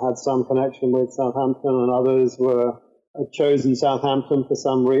expats that had some connection with Southampton, and others had chosen Southampton for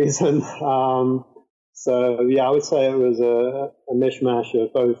some reason. So, I would say it was a mishmash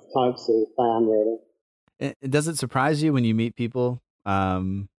of both types of fan, really. Does it surprise you when you meet people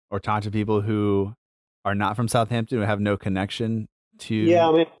or talk to people who are not from Southampton, who have no connection to... Yeah,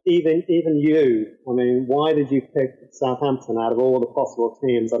 I mean, even you. I mean, why did you pick Southampton out of all the possible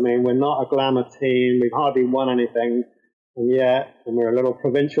teams? I mean, we're not a glamour team. We've hardly won anything. And we're a little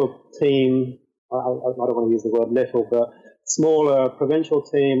provincial team. I don't want to use the word little, but smaller provincial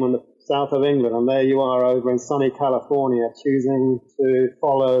team on the south of England, and there you are over in sunny California choosing to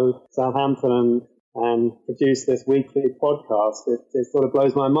follow Southampton and produce this weekly podcast. It sort of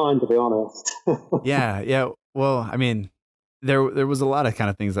blows my mind, to be honest. Yeah. Well, I mean, there was a lot of kind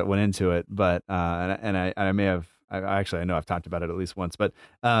of things that went into it, but I may have, I know I've talked about it at least once, but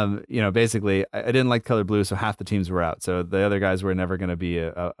basically I didn't like color blue, so half the teams were out, so the other guys were never going to be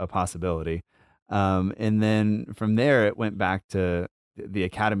a possibility. And then from there, it went back to the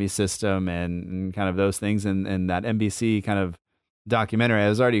academy system and kind of those things, and that NBC kind of documentary. I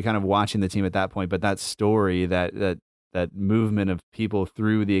was already kind of watching the team at that point, but that story, that movement of people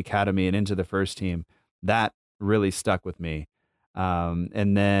through the academy and into the first team, that really stuck with me.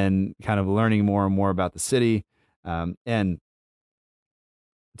 And then kind of learning more and more about the city. And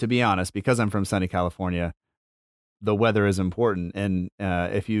to be honest, because I'm from sunny California, the weather is important. And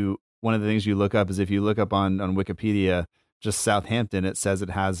one of the things you look up is if you look up on Wikipedia, just Southampton, it says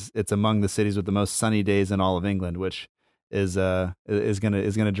it's among the cities with the most sunny days in all of England, which is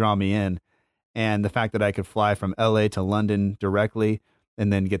gonna draw me in. And the fact that I could fly from LA to London directly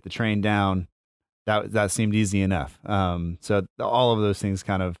and then get the train down, that seemed easy enough. So all of those things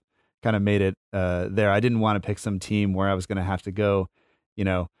kind of made it there. I didn't want to pick some team where I was going to have to go,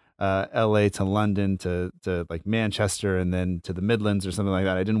 LA to London to like Manchester and then to the Midlands or something like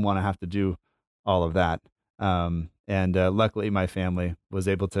that. I didn't want to have to do all of that. And luckily my family was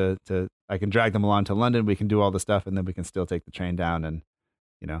able to I can drag them along to London. We can do all the stuff and then we can still take the train down. And,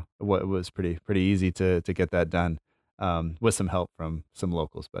 it was pretty easy to get that done with some help from some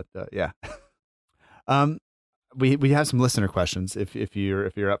locals. But yeah. We have some listener questions if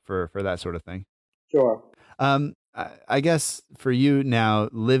you're up for that sort of thing. Sure. I guess for you now,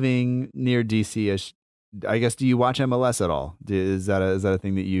 living near DC, I guess, do you watch MLS at all? Is that a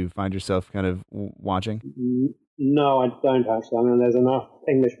thing that you find yourself kind of watching? No, I don't actually. I mean, there's enough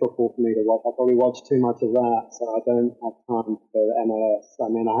English football for me to watch. I probably watch too much of that, so I don't have time for the MLS. I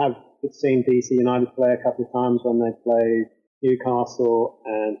mean, I have seen DC United play a couple of times when they played Newcastle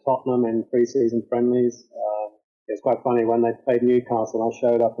and Tottenham in pre-season friendlies. It was quite funny when they played Newcastle. I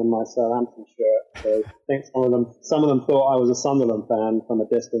showed up in my Southampton shirt. So I think some of them thought I was a Sunderland fan from a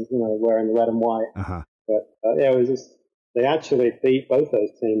distance, wearing the red and white. Uh-huh. But it was just, they actually beat both those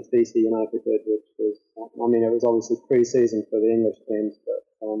teams. DC United did, which was, it was obviously pre-season for the English teams, but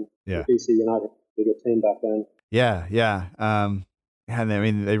DC United was a good team back then. Yeah. And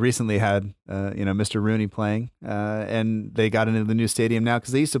they recently had, Mr. Rooney playing, and they got into the new stadium now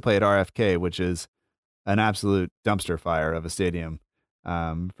because they used to play at RFK, which is an absolute dumpster fire of a stadium,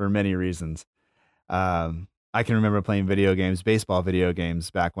 for many reasons. I can remember playing baseball video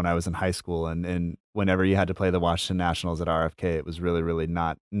games back when I was in high school, and whenever you had to play the Washington Nationals at RFK, it was really, really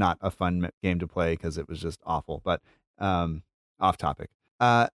not a fun game to play because it was just awful. But off topic.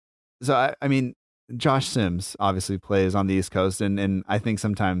 So Josh Sims obviously plays on the East Coast, and I think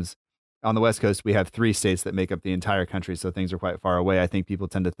sometimes on the West Coast we have 3 states that make up the entire country, so things are quite far away. I think people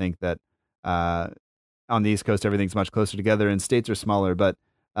tend to think that on the East Coast everything's much closer together, and states are smaller, but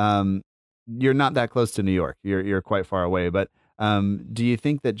you're not that close to New York. You're quite far away. But do you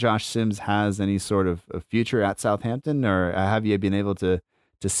think that Josh Sims has any sort of a future at Southampton, or have you been able to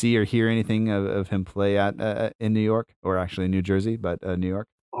see or hear anything of him play in New York, or actually New Jersey, but New York?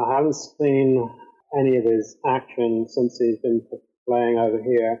 I haven't seen any of his action since he's been playing over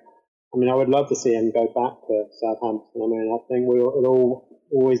here. I would love to see him go back to Southampton. I think it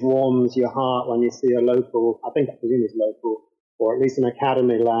always warms your heart when you see a local, I presume he's local, or at least an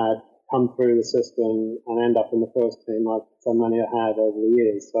academy lad come through the system and end up in the first team like so many have had over the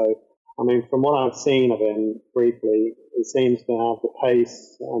years. So, from what I've seen of him briefly, he seems to have the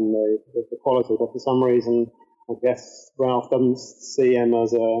pace and the quality, but for some reason, I guess Ralph doesn't see him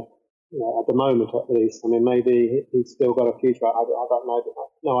as at the moment at least. Maybe he's still got a future. I don't know,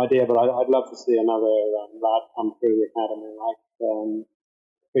 no idea, but I'd love to see another lad come through the academy like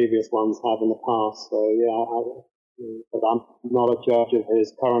previous ones have in the past. So, but I'm not a judge of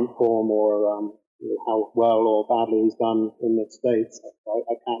his current form or how well or badly he's done in the States.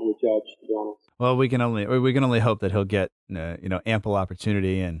 I can't really judge, to be honest. Well, we can only hope that he'll get ample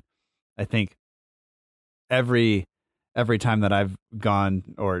opportunity, and I think every time that I've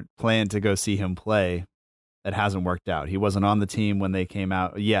gone or planned to go see him play, it hasn't worked out. He wasn't on the team when they came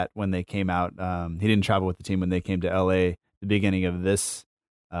out. He didn't travel with the team when they came to LA the beginning of this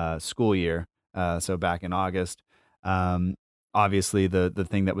school year. So back in August. Obviously the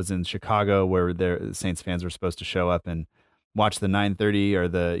thing that was in Chicago where the Saints fans were supposed to show up and watch the 9:30 or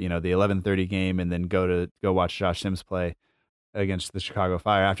the 11:30 game and then go watch Josh Sims play against the Chicago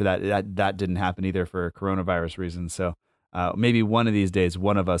Fire. After that didn't happen either for coronavirus reasons. So maybe one of these days,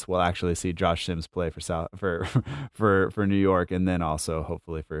 one of us will actually see Josh Sims play for New York, and then also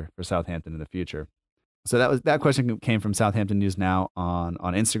hopefully for Southampton in the future. So that question came from Southampton News Now on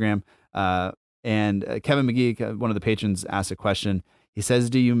Instagram. And Kevin McGee, one of the patrons, asked a question. He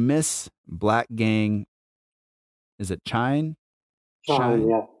says, "Do you miss Black Gang?" Is it Chine? Chine,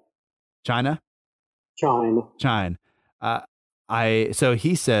 yeah. China? Chine. So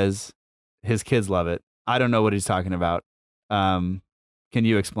he says his kids love it. I don't know what he's talking about. Can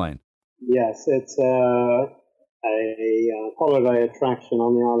you explain? Yes, it's a holiday attraction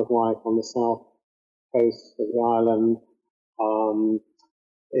on the Isle of Wight on the south coast of the island.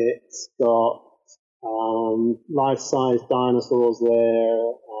 It's got life-size dinosaurs there,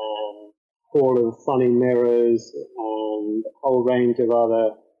 and all of funny mirrors, and a whole range of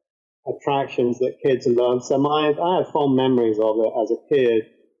other attractions that kids love. So I have fond memories of it as a kid.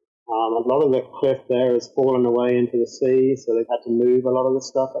 A lot of the cliff there has fallen away into the sea, so they've had to move a lot of the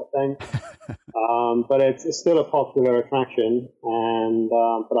stuff, I think. But it's still a popular attraction, and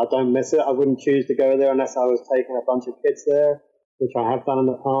but I don't miss it. I wouldn't choose to go there unless I was taking a bunch of kids there, which I have done in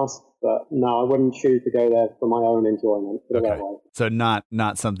the past. But no, I wouldn't choose to go there for my own enjoyment. Put it that way. So not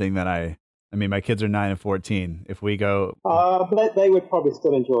something that my kids are 9 and 14. If we go, they would probably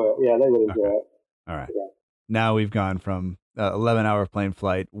still enjoy it. Yeah, they would enjoy it. All right. Yeah. Now we've gone from 11-hour plane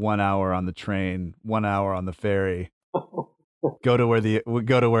flight, 1 hour on the train, 1 hour on the ferry. go to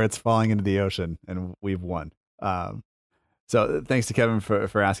where it's falling into the ocean, and we've won. So thanks to Kevin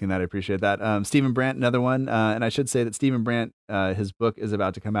for asking that. I appreciate that. Stephen Brandt, another one. And I should say that Stephen Brandt, his book is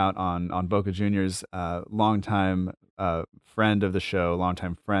about to come out on Boca Juniors, longtime friend of the show,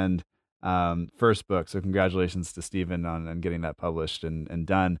 longtime friend, first book. So congratulations to Stephen on getting that published and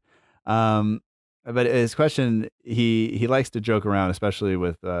done. But his question, he likes to joke around, especially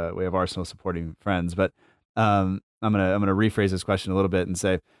with we have Arsenal supporting friends. But I'm gonna rephrase his question a little bit and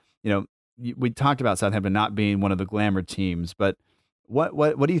say, we talked about Southampton not being one of the glamour teams, but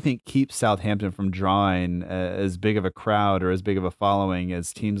What do you think keeps Southampton from drawing as big of a crowd or as big of a following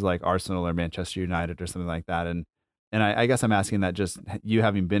as teams like Arsenal or Manchester United or something like that? And I guess I'm asking that just you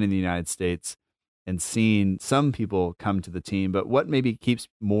having been in the United States and seen some people come to the team, but what maybe keeps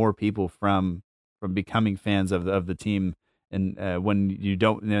more people from becoming fans of the team, and when you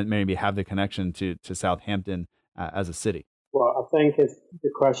don't maybe have the connection to Southampton as a city? Well, I think if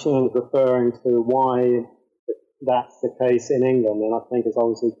the question is referring to why that's the case in England, and I think it's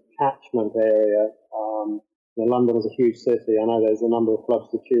obviously catchment area. London is a huge city. I know there's a number of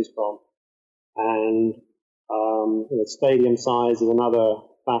clubs to choose from, and stadium size is another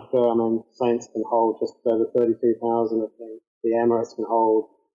factor. I mean, Saints can hold just over 32,000. I think the Emirates can hold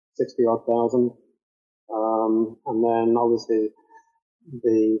 60-odd thousand. And then obviously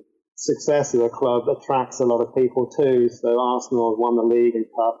the success of the club attracts a lot of people too. So Arsenal have won the league and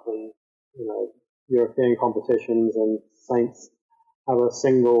cup and European competitions, and Saints have a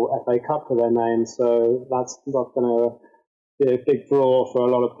single FA Cup to their name. So that's not going to be a big draw for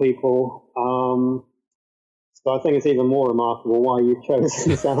a lot of people. So I think it's even more remarkable why you chose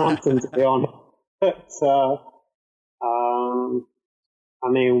Southampton, to be honest. But I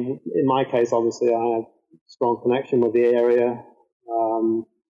mean, in my case, obviously, I have a strong connection with the area, and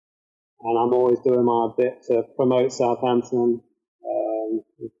I'm always doing my bit to promote Southampton,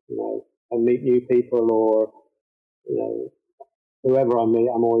 and meet new people, or whoever I meet,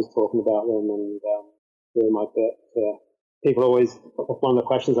 I'm always talking about them and doing my bit. People always, one of the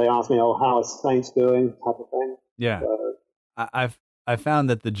questions they ask me, how is Saints doing, type of thing. Yeah. So, I've found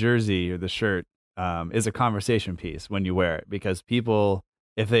that the jersey or the shirt is a conversation piece when you wear it, because people,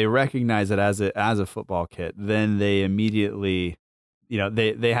 if they recognize it as a football kit, then they immediately,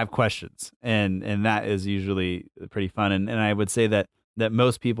 they have questions, and that is usually pretty fun. And I would say that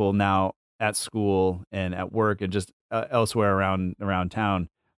most people now at school and at work and just elsewhere around town,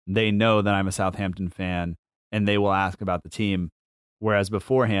 they know that I'm a Southampton fan, and they will ask about the team. Whereas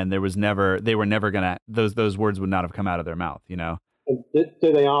beforehand, they were never gonna, those words would not have come out of their mouth, And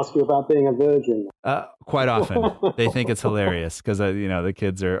do they ask you about being a virgin? Quite often. They think it's hilarious because the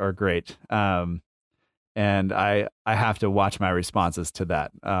kids are great. And I have to watch my responses to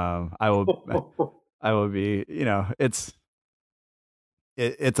that. I will be,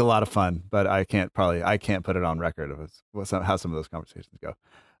 it's a lot of fun, but I can't put it on record of how some of those conversations go.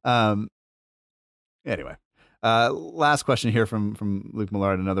 Anyway, last question here from Luke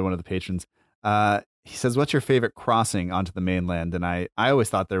Millard, another one of the patrons. He says, "What's your favorite crossing onto the mainland?" And I always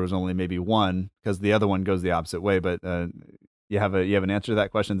thought there was only maybe one, because the other one goes the opposite way. But you have an answer to that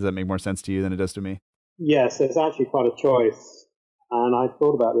question? Does that make more sense to you than it does to me? Yes, it's actually quite a choice. And I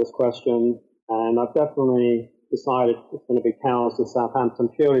thought about this question, and I've definitely decided it's going to be Cowes to Southampton,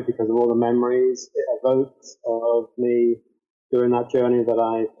 purely because of all the memories it evokes of me during that journey that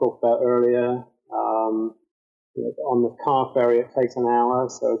I talked about earlier. On the car ferry, it takes an hour,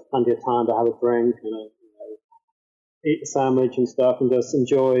 so it's plenty of time to have a drink, eat a sandwich and stuff, and just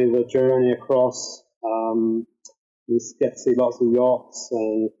enjoy the journey across. You get to see lots of yachts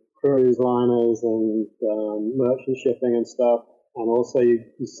and cruise liners and merchant shipping and stuff, and also you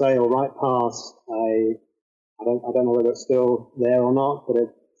sail right past I don't know whether it's still there or not, but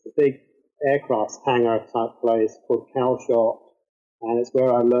it's a big aircraft hangar type place called Calshot, and it's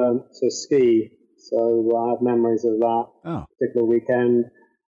where I learned to ski. So I have memories of that particular weekend.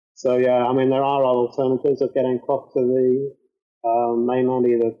 So yeah, I mean, there are alternatives of getting across to the mainland,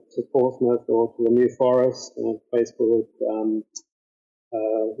 either to Portsmouth or to the New Forest, in a place called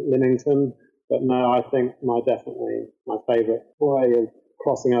Lymington. But no, I think my favourite way of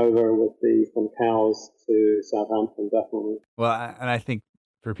crossing over would be from Cowes to Southampton, definitely. Well, and I think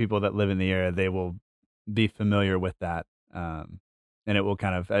for people that live in the area, they will be familiar with that. And it will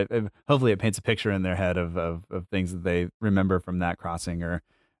kind of, hopefully it paints a picture in their head of things that they remember from that crossing or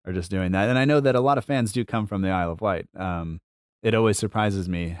just doing that. And I know that a lot of fans do come from the Isle of Wight. It always surprises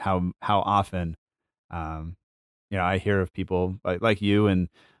me how often, I hear of people like you and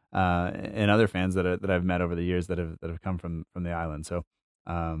other fans that I've met over the years that have come from the island. So,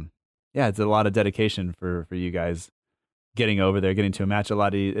 it's a lot of dedication for you guys getting over there, getting to a match.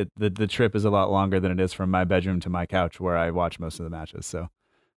 The trip is a lot longer than it is from my bedroom to my couch where I watch most of the matches. So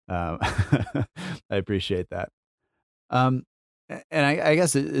I appreciate that. And I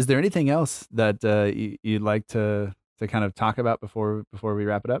guess, is there anything else that you'd like to kind of talk about before we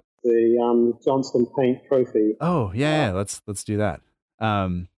wrap it up? The Johnston Paint Trophy. Oh yeah, let's do that.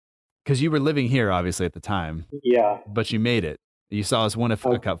 Because you were living here obviously at the time. Yeah. But you made it. You saw us win a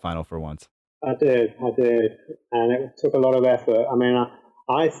cup final for once. I did, and it took a lot of effort. I mean,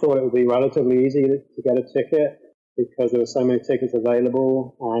 I thought it would be relatively easy to get a ticket because there were so many tickets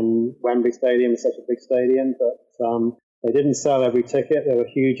available, and Wembley Stadium is such a big stadium, but they didn't sell every ticket. There were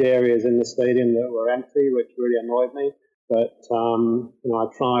huge areas in the stadium that were empty, which really annoyed me. But, I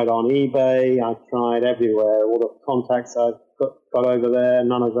tried on eBay, I tried everywhere, all the contacts I got over there,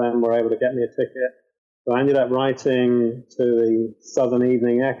 none of them were able to get me a ticket. So I ended up writing to the Southern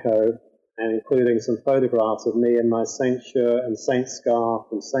Evening Echo and including some photographs of me in my Saints shirt and Saints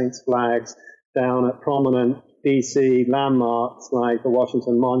scarf and Saints flags down at prominent DC landmarks like the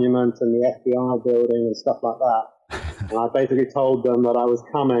Washington Monument and the FBI building and stuff like that. And I basically told them that I was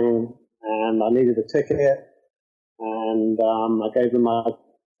coming and I needed a ticket. And I gave them my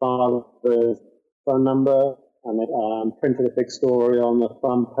father's phone number, and they printed a big story on the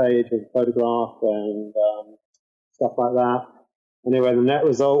front page of the photograph and stuff like that. Anyway, the net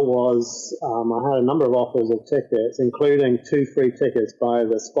result was I had a number of offers of tickets, including 2 free tickets by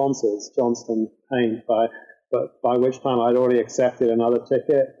the sponsors, Johnston Paint, but by which time I'd already accepted another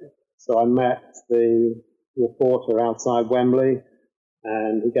ticket. So I met the reporter outside Wembley,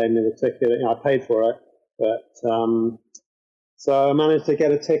 and he gave me the ticket. I paid for it. But so I managed to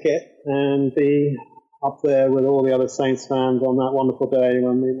get a ticket and be up there with all the other Saints fans on that wonderful day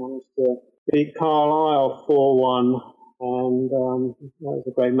when we managed to beat Carlisle 4-1, and that was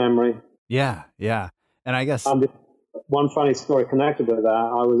a great memory. Yeah. And I guess one funny story connected with that,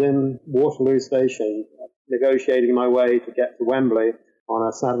 I was in Waterloo Station negotiating my way to get to Wembley on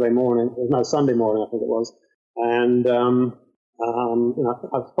a Sunday morning, I think it was, and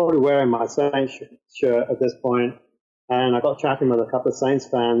I was probably wearing my Saints shirt at this point, and I got chatting with a couple of Saints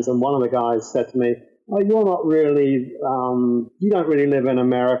fans, and one of the guys said to me, "Oh, you're not really, you don't really live in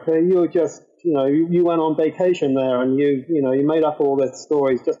America. You're just, you went on vacation there, and you made up all these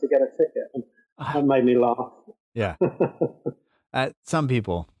stories just to get a ticket." And that made me laugh. Yeah. Some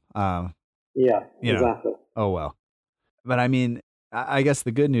people. Yeah, exactly. Oh, well. But I mean, I guess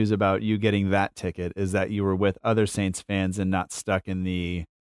the good news about you getting that ticket is that you were with other Saints fans and not stuck in the,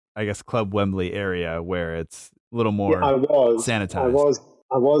 I guess, Club Wembley area where it's a little more sanitized.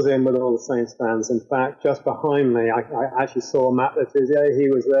 I was in with all the Saints fans. In fact, just behind me, I actually saw Matt Letizia. He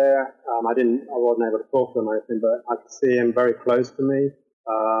was there. I wasn't able to talk to him or anything, but I could see him very close to me.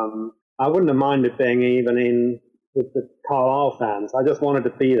 I wouldn't have minded being even in with the Carlisle fans. I just wanted to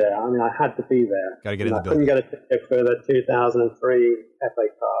be there. I mean, I had to be there. Got to get in the building. I couldn't get a ticket for the 2003 FA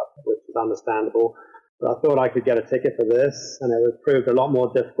Cup, which is understandable. But I thought I could get a ticket for this, and it proved a lot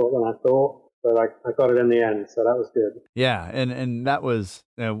more difficult than I thought. But I got it in the end, so that was good. Yeah, and that was,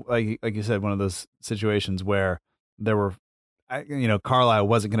 like you said, one of those situations where there were, Carlisle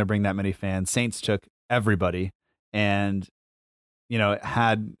wasn't going to bring that many fans. Saints took everybody, and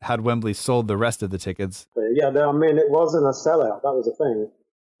had Wembley sold the rest of the tickets. Yeah, I mean, it wasn't a sellout. That was the thing.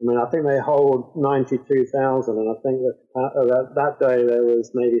 I mean, I think they hold 92,000, and I think that day there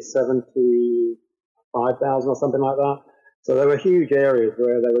was maybe 75,000 or something like that. So there were huge areas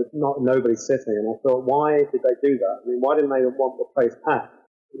where there was nobody sitting, and I thought, why did they do that? I mean, why didn't they want the place packed?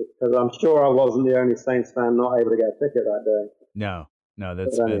 Because I'm sure I wasn't the only Saints fan not able to get a ticket that day. No,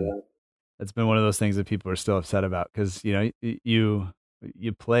 that's been one of those things that people are still upset about, because you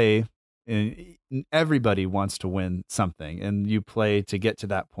play, and everybody wants to win something, and you play to get to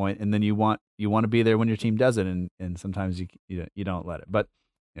that point, and then you want to be there when your team does it, and sometimes you don't let it. But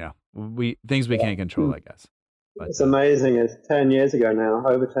we can't control, I guess. But, it's amazing. It's 10 years ago now,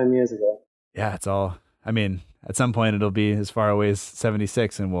 over 10 years ago. Yeah, it's all. I mean, at some point it'll be as far away as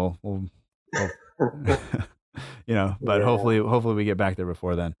 76, and we'll But hopefully we get back there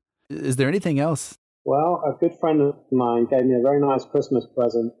before then. Is there anything else? Well, a good friend of mine gave me a very nice Christmas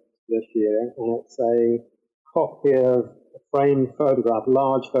present this year, and it's a copy of a framed photograph,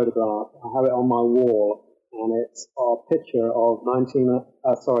 large photograph. I have it on my wall, and it's a picture of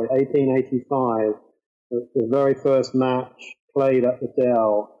 1885, the very first match played at the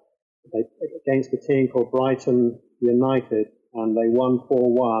Dell against a team called Brighton United, and they won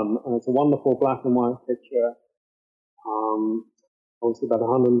 4-1. And it's a wonderful black and white picture. Obviously about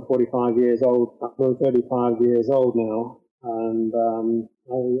 135 years old, 135 years old now, and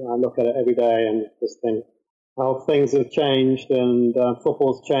I look at it every day and just think how things have changed, and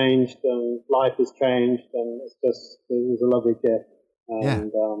football's changed, and life has changed, and it was a lovely gift.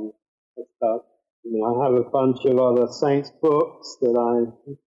 And I have a bunch of other Saints books that I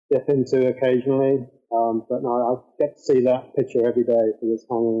dip into occasionally, but no, I get to see that picture every day because it's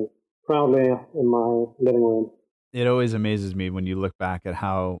hanging proudly in my living room. It always amazes me when you look back at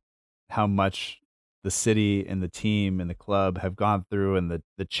how much the city and the team and the club have gone through, and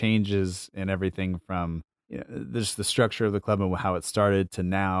the changes and everything from just the structure of the club and how it started to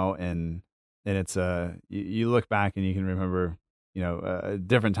now, and it's you look back and you can remember, a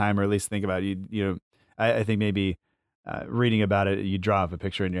different time, or at least think about it. I think maybe reading about it, you draw up a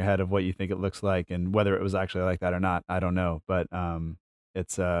picture in your head of what you think it looks like, and whether it was actually like that or not, I don't know. But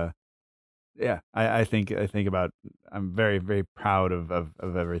it's I think about, I'm very, very proud of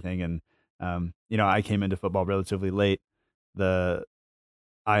everything. And I came into football relatively late. I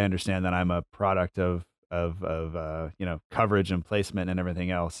understand that I'm a product of coverage and placement and everything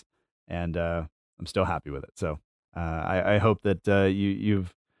else, and I'm still happy with it. So I hope that you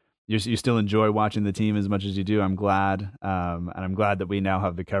still enjoy watching the team as much as you do. I'm glad, and I'm glad that we now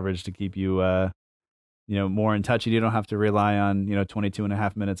have the coverage to keep you more in touch. You don't have to rely on 22 and a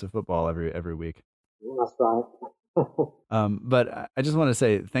half minutes of football every week. That's right. But I just want to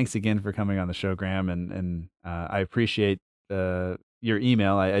say thanks again for coming on the show, Graham, and I appreciate your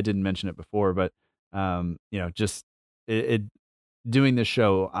email. I didn't mention it before, but just doing this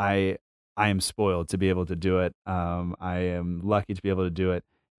show, I am spoiled to be able to do it. I am lucky to be able to do it,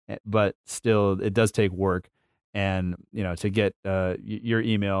 but still, it does take work. And to get your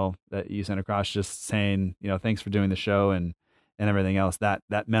email that you sent across, just saying thanks for doing the show and everything else, that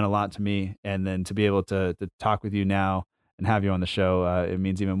meant a lot to me. And then to be able to talk with you now and have you on the show, it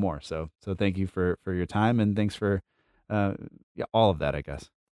means even more. So thank you for your time, and thanks for all of that, I guess.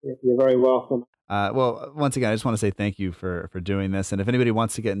 You're very welcome. Well, once again, I just want to say thank you for doing this. And if anybody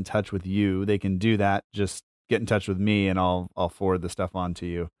wants to get in touch with you, they can do that. Just get in touch with me, and I'll forward the stuff on to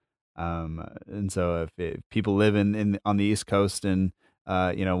you. And so if people live on the East Coast and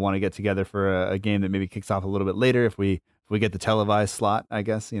want to get together for a game that maybe kicks off a little bit later, if we get the televised slot, I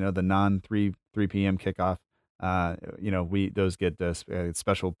guess the non 3 p.m. kickoff, those get a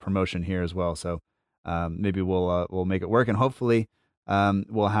special promotion here as well. So maybe we'll make it work, and hopefully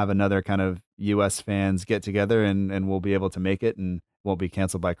we'll have another kind of U.S. fans get together, and we'll be able to make it, and won't be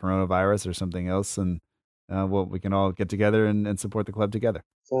canceled by coronavirus or something else, and we can all get together and support the club together.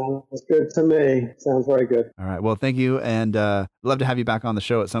 Sounds good to me. Sounds very good. All right. Well, thank you, and love to have you back on the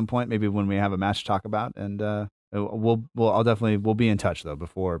show at some point, maybe when we have a match to talk about, and we'll be in touch though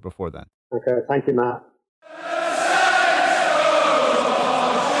before then. Okay. Thank you, Matt.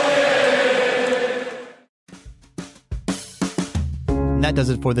 And that does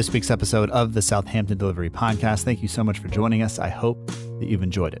it for this week's episode of the Southampton Delivery Podcast. Thank you so much for joining us. I hope that you've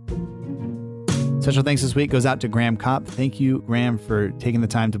enjoyed it. Special thanks this week goes out to Graham Kopp. Thank you, Graham, for taking the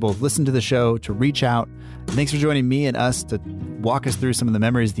time to both listen to the show, to reach out. And thanks for joining me and us to walk us through some of the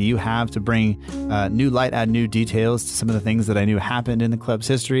memories that you have, to bring new light, add new details to some of the things that I knew happened in the club's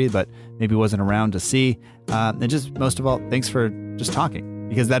history, but maybe wasn't around to see. And just most of all, thanks for just talking,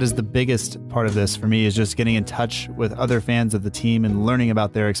 because that is the biggest part of this for me, is just getting in touch with other fans of the team and learning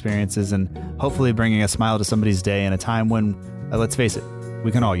about their experiences, and hopefully bringing a smile to somebody's day in a time when, let's face it,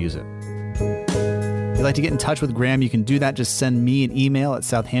 we can all use it. If you'd like to get in touch with Graham, you can do that. Just send me an email at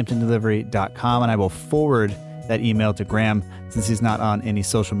southamptondelivery.com, and I will forward that email to Graham, since he's not on any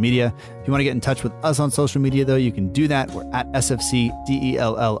social media. If you want to get in touch with us on social media, though, you can do that. We're at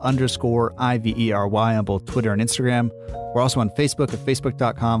SFCDELL_IVERY on both Twitter and Instagram. We're also on Facebook at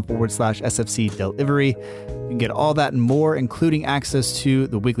facebook.com/SFCDelivery. You can get all that and more, including access to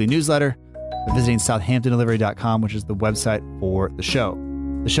the weekly newsletter, by visiting southamptondelivery.com, which is the website for the show.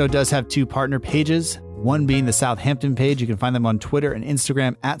 The show does have 2 partner pages, one being the Southampton page. You can find them on Twitter and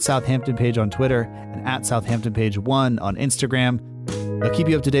Instagram, at Southampton page on Twitter and at Southampton page 1 on Instagram. They'll keep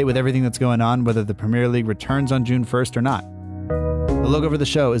you up to date with everything that's going on, whether the Premier League returns on June 1st or not. The logo for the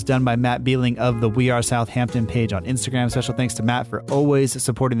show is done by Matt Beeling of the We Are Southampton page on Instagram. Special thanks to Matt for always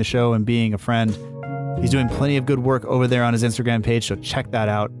supporting the show and being a friend. He's doing plenty of good work over there on his Instagram page, so check that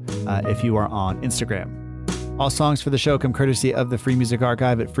out if you are on Instagram. All songs for the show come courtesy of the Free Music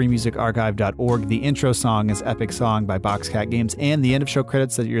Archive at freemusicarchive.org. The intro song is Epic Song by Boxcat Games, and the end of show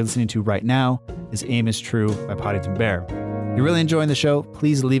credits that you're listening to right now is Aim is True by Poddington Bear. If you're really enjoying the show,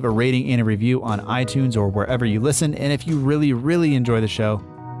 please leave a rating and a review on iTunes or wherever you listen. And if you really, really enjoy the show,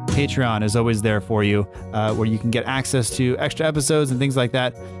 Patreon is always there for you, where you can get access to extra episodes and things like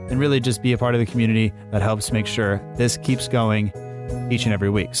that, and really just be a part of the community that helps make sure this keeps going each and every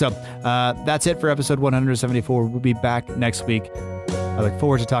week. So that's it for episode 174. We'll be back next week. I look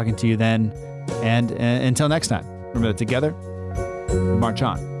forward to talking to you then. And until next time, remember that together, we march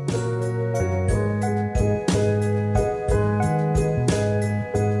on.